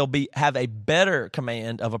possibility they'll have a better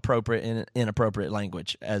command of appropriate and inappropriate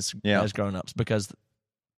language as grown-ups, because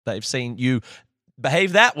they've seen you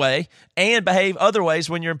behave that way and behave other ways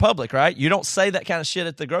when you're in public, right? You don't say that kind of shit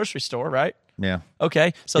at the grocery store, right? Yeah.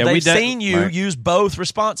 Okay. So they've seen you use both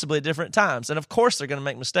responsibly at different times. And of course they're going to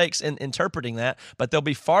make mistakes in interpreting that, but they'll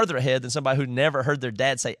be farther ahead than somebody who never heard their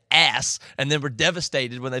dad say ass and then were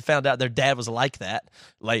devastated when they found out their dad was like that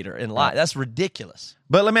later in life. That's ridiculous.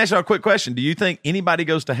 But let me ask you a quick question. Do you think anybody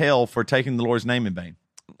goes to hell for taking the Lord's name in vain?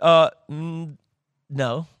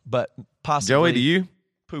 No, but possibly. Joey, do you?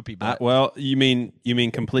 Poopy butt. Well, you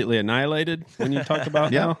mean completely annihilated when you talk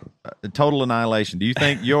about hell? Total annihilation. Do you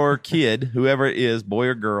think your kid, whoever it is, boy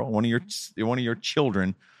or girl, one of your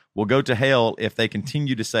children, will go to hell if they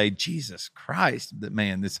continue to say, "Jesus Christ,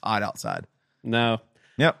 man, it's hot outside"? No.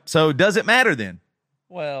 Yep. So does it matter then?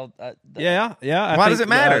 Well, yeah. Why does it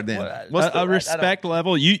matter then? What's a respect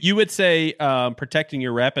level? You would say protecting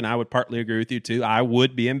your rep, and I would partly agree with you too. I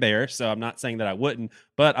would be embarrassed, so I'm not saying that I wouldn't,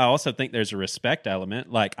 but I also think there's a respect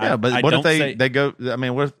element. Like, but what if they go? I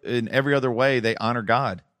mean, what if in every other way they honor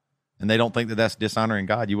God, and they don't think that that's dishonoring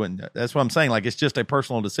God? You wouldn't. That's what I'm saying. Like, it's just a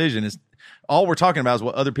personal decision. It's all we're talking about is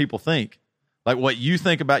what other people think. Like what you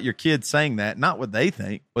think about your kids saying that, not what they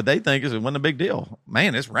think. What they think is it wasn't a big deal.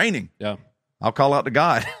 Man, it's raining. Yeah. I'll call out to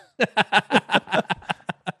God.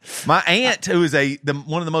 My aunt, who is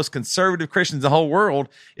one of the most conservative Christians in the whole world,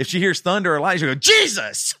 if she hears thunder or lightning, she'll go,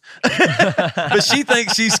 "Jesus!" But she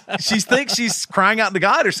thinks she's crying out to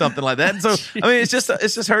God or something like that. And so, I mean, it's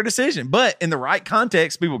just her decision. But in the right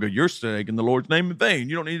context, people go, "You're taking the Lord's name in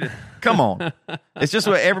vain. You don't need to." Come on, it's just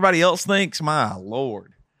what everybody else thinks. My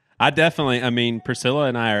Lord, I mean, Priscilla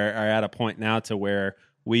and I are at a point now to where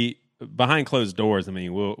we, behind closed doors, I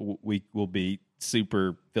mean, we'll be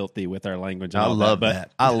super filthy with our language. And I love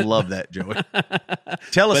that. I love that, Joey.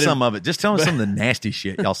 Tell us some of it. Just tell us some of the nasty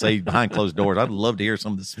shit y'all say behind closed doors. I'd love to hear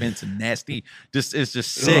some of the Spence and nasty. It's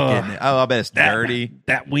just sick. Isn't it? Oh, I bet it's dirty.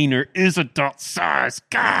 That wiener is adult size.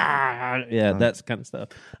 God. Yeah, that's kind of stuff.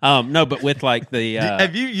 No, but with like the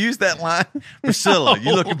have you used that line, Priscilla?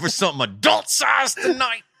 You looking for something adult size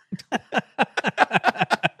tonight?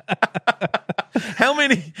 How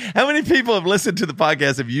many people have listened to the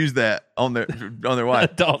podcast have used that on their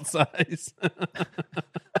wife? Adult size.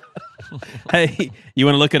 Hey, you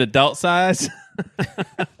want to look at adult size?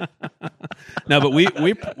 No, but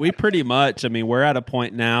we pretty much, I mean, we're at a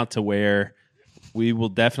point now to where we will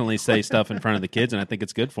definitely say stuff in front of the kids, and I think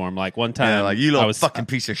it's good for them. Like one time, like, "You little fucking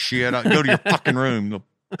piece of shit. Go to your fucking room, little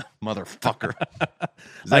motherfucker."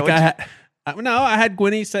 No, I had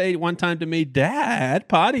Gwenny say one time to me, "Dad,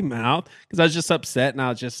 potty mouth," because I was just upset and I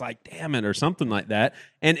was just like, "Damn it," or something like that.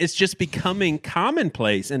 And it's just becoming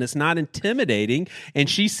commonplace and it's not intimidating. And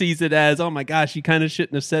she sees it as, "Oh my gosh, you kind of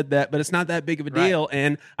shouldn't have said that," but it's not that big of a deal.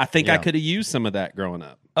 And I think I could have used some of that growing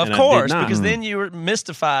up. Of course, because then you were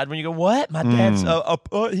mystified when you go, "What? My dad's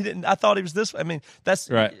he didn't. I thought he was this." I mean, that's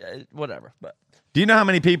right. Whatever. But Do you know how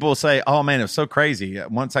many people say, "Oh man, it was so crazy.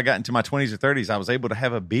 Once I got into my 20s or 30s, I was able to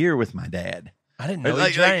have a beer with my dad." I didn't know Like,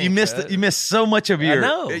 he drank. you missed so much of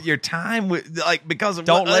know. your time with because of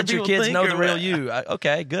Don't what let other your people kids think know or the real what- you.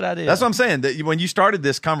 Okay, good idea. That's what I'm saying. That when you started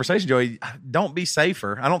this conversation, Joey, don't be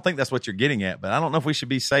safer. I don't think that's what you're getting at, but I don't know if we should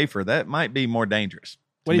be safer. That might be more dangerous.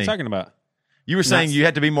 What are you talking about? You were saying you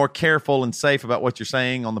had to be more careful and safe about what you're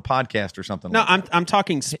saying on the podcast or something. No, like I'm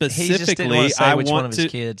talking He just didn't specifically. want to say I which want one of his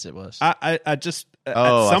to. kids it was. I just I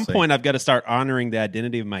at some see. point I've got to start honoring the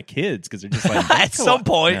identity of my kids because they're just like At some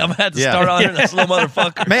point, I'm going to have to Yeah. start honoring this little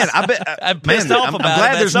motherfucker. Man, I bet. I'm pissed off I'm about it,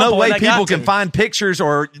 glad but there's at some no way point I got people to. can find pictures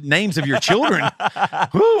or names of your children.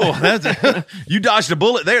 Whew, you dodged a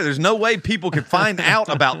bullet there. There's no way people can find out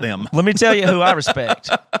about them. Let me tell you who I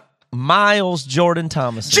respect. Miles Jordan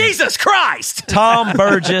Thomason. Jesus Christ! Tom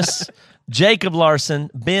Burgess, Jacob Larson,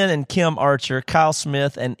 Ben and Kim Archer, Kyle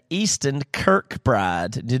Smith, and Easton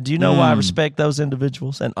Kirkbride. Did you know why I respect those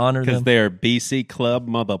individuals and honor because them? they're BC Club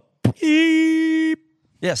mother. Beep.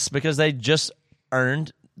 Yes, because they just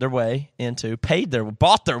earned their way into,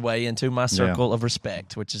 bought their way into my circle of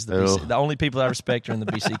respect, which is the BC. The only people I respect are in the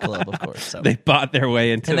BC Club, of course. So. They bought their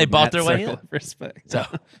way into And they bought that their way circle in. of respect. So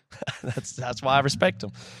that's why I respect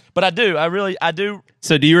them. But I do.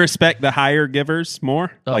 So do you respect the higher givers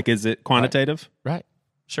more? Oh. Like, is it quantitative? Right.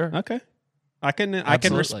 Sure. Okay. I can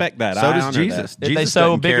Absolutely. respect that. So I does honor Jesus. that. If they Jesus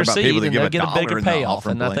sow a doesn't care bigger about seed, people that then give they'll get a $1 bigger in the payoff,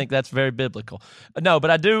 offering and I plate. think that's very biblical. No, but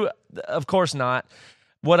I do, of course not.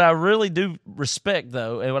 What I really do respect,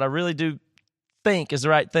 though, and what I really do think is the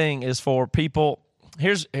right thing is for people.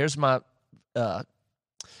 Here's my,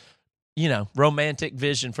 romantic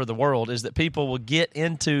vision for the world is that people will get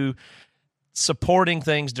into supporting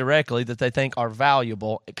things directly that they think are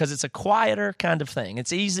valuable because it's a quieter kind of thing.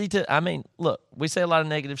 It's easy to, look, we say a lot of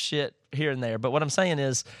negative shit here and there, but what I'm saying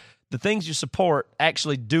is the things you support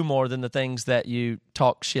actually do more than the things that you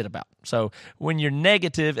talk shit about. So when you're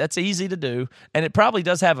negative, that's easy to do, and it probably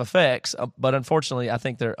does have effects, but unfortunately I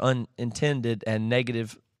think they're unintended and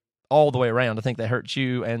negative all the way around. I think they hurt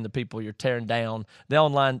you and the people you're tearing down. The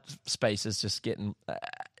online space is just getting,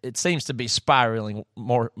 it seems to be spiraling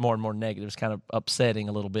more and more negative. It's kind of upsetting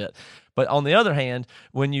a little bit. But on the other hand,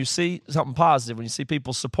 when you see something positive, when you see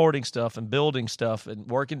people supporting stuff and building stuff and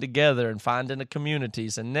working together and finding the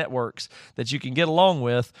communities and networks that you can get along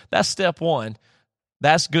with, that's step one.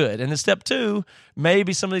 That's good. And then step two,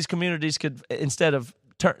 maybe some of these communities could, instead of,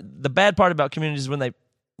 the bad part about communities is when they,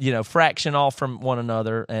 fraction off from one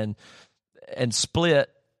another and split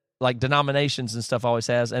like denominations and stuff always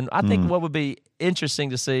has. And I think what would be interesting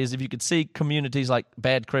to see is if you could see communities like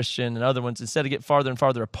Bad Christian and other ones, instead of get farther and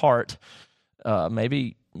farther apart,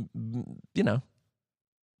 maybe,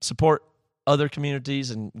 support other communities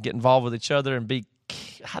and get involved with each other and be,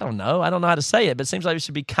 I don't know how to say it, but it seems like we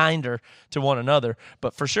should be kinder to one another.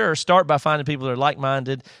 But for sure, start by finding people that are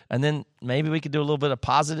like-minded, and then maybe we could do a little bit of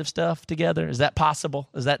positive stuff together. Is that possible?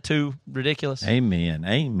 Is that too ridiculous? Amen.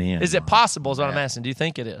 Is it possible is what I'm asking. Do you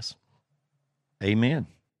think it is? Amen.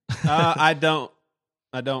 I don't.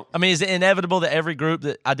 Is it inevitable that every group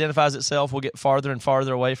that identifies itself will get farther and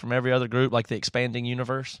farther away from every other group, like the expanding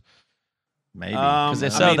universe? Maybe. Because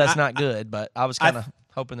if so, that's not good. But I was kind of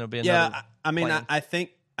hoping there'll be another. Yeah,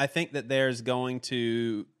 I think that there's going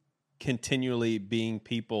to continually being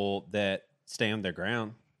people that stand their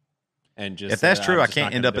ground and just. If that's say, true, I'm I just can't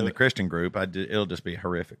not end gonna up in do the it. Christian group. It'll just be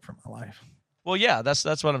horrific for my life. Well, yeah, that's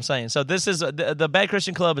what I'm saying. So this is the Bad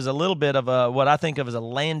Christian Club is a little bit of what I think of as a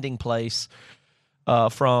landing place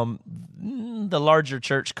from the larger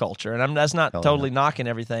church culture, and that's not totally knocking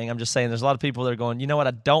everything. I'm just saying there's a lot of people that are going, you know what?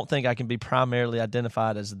 I don't think I can be primarily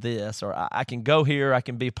identified as this, or I can go here, I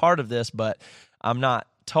can be part of this, but I'm not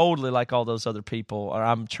totally like all those other people, or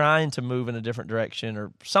I'm trying to move in a different direction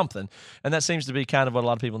or something. And that seems to be kind of what a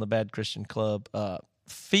lot of people in the Bad Christian Club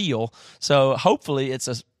feel. So hopefully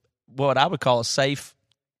it's what I would call a safe,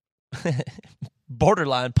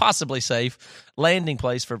 borderline, possibly safe landing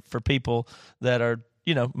place for people that are,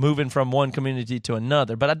 moving from one community to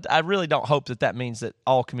another. But I really don't hope that means that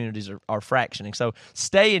all communities are fractioning. So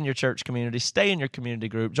stay in your church community, stay in your community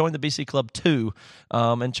group, join the BC Club too,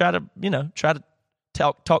 and try to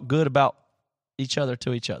talk good about each other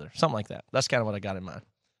to each other, something like that. That's kind of what I got in mind.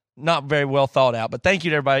 not very well thought out. But thank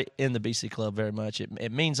you to everybody in the BC Club very much.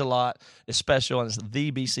 It means a lot. It's special, and it's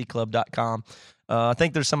thebcclub.com. I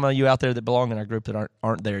think there's some of you out there that belong in our group that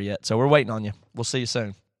aren't there yet. So we're waiting on you. We'll see you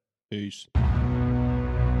soon. Peace.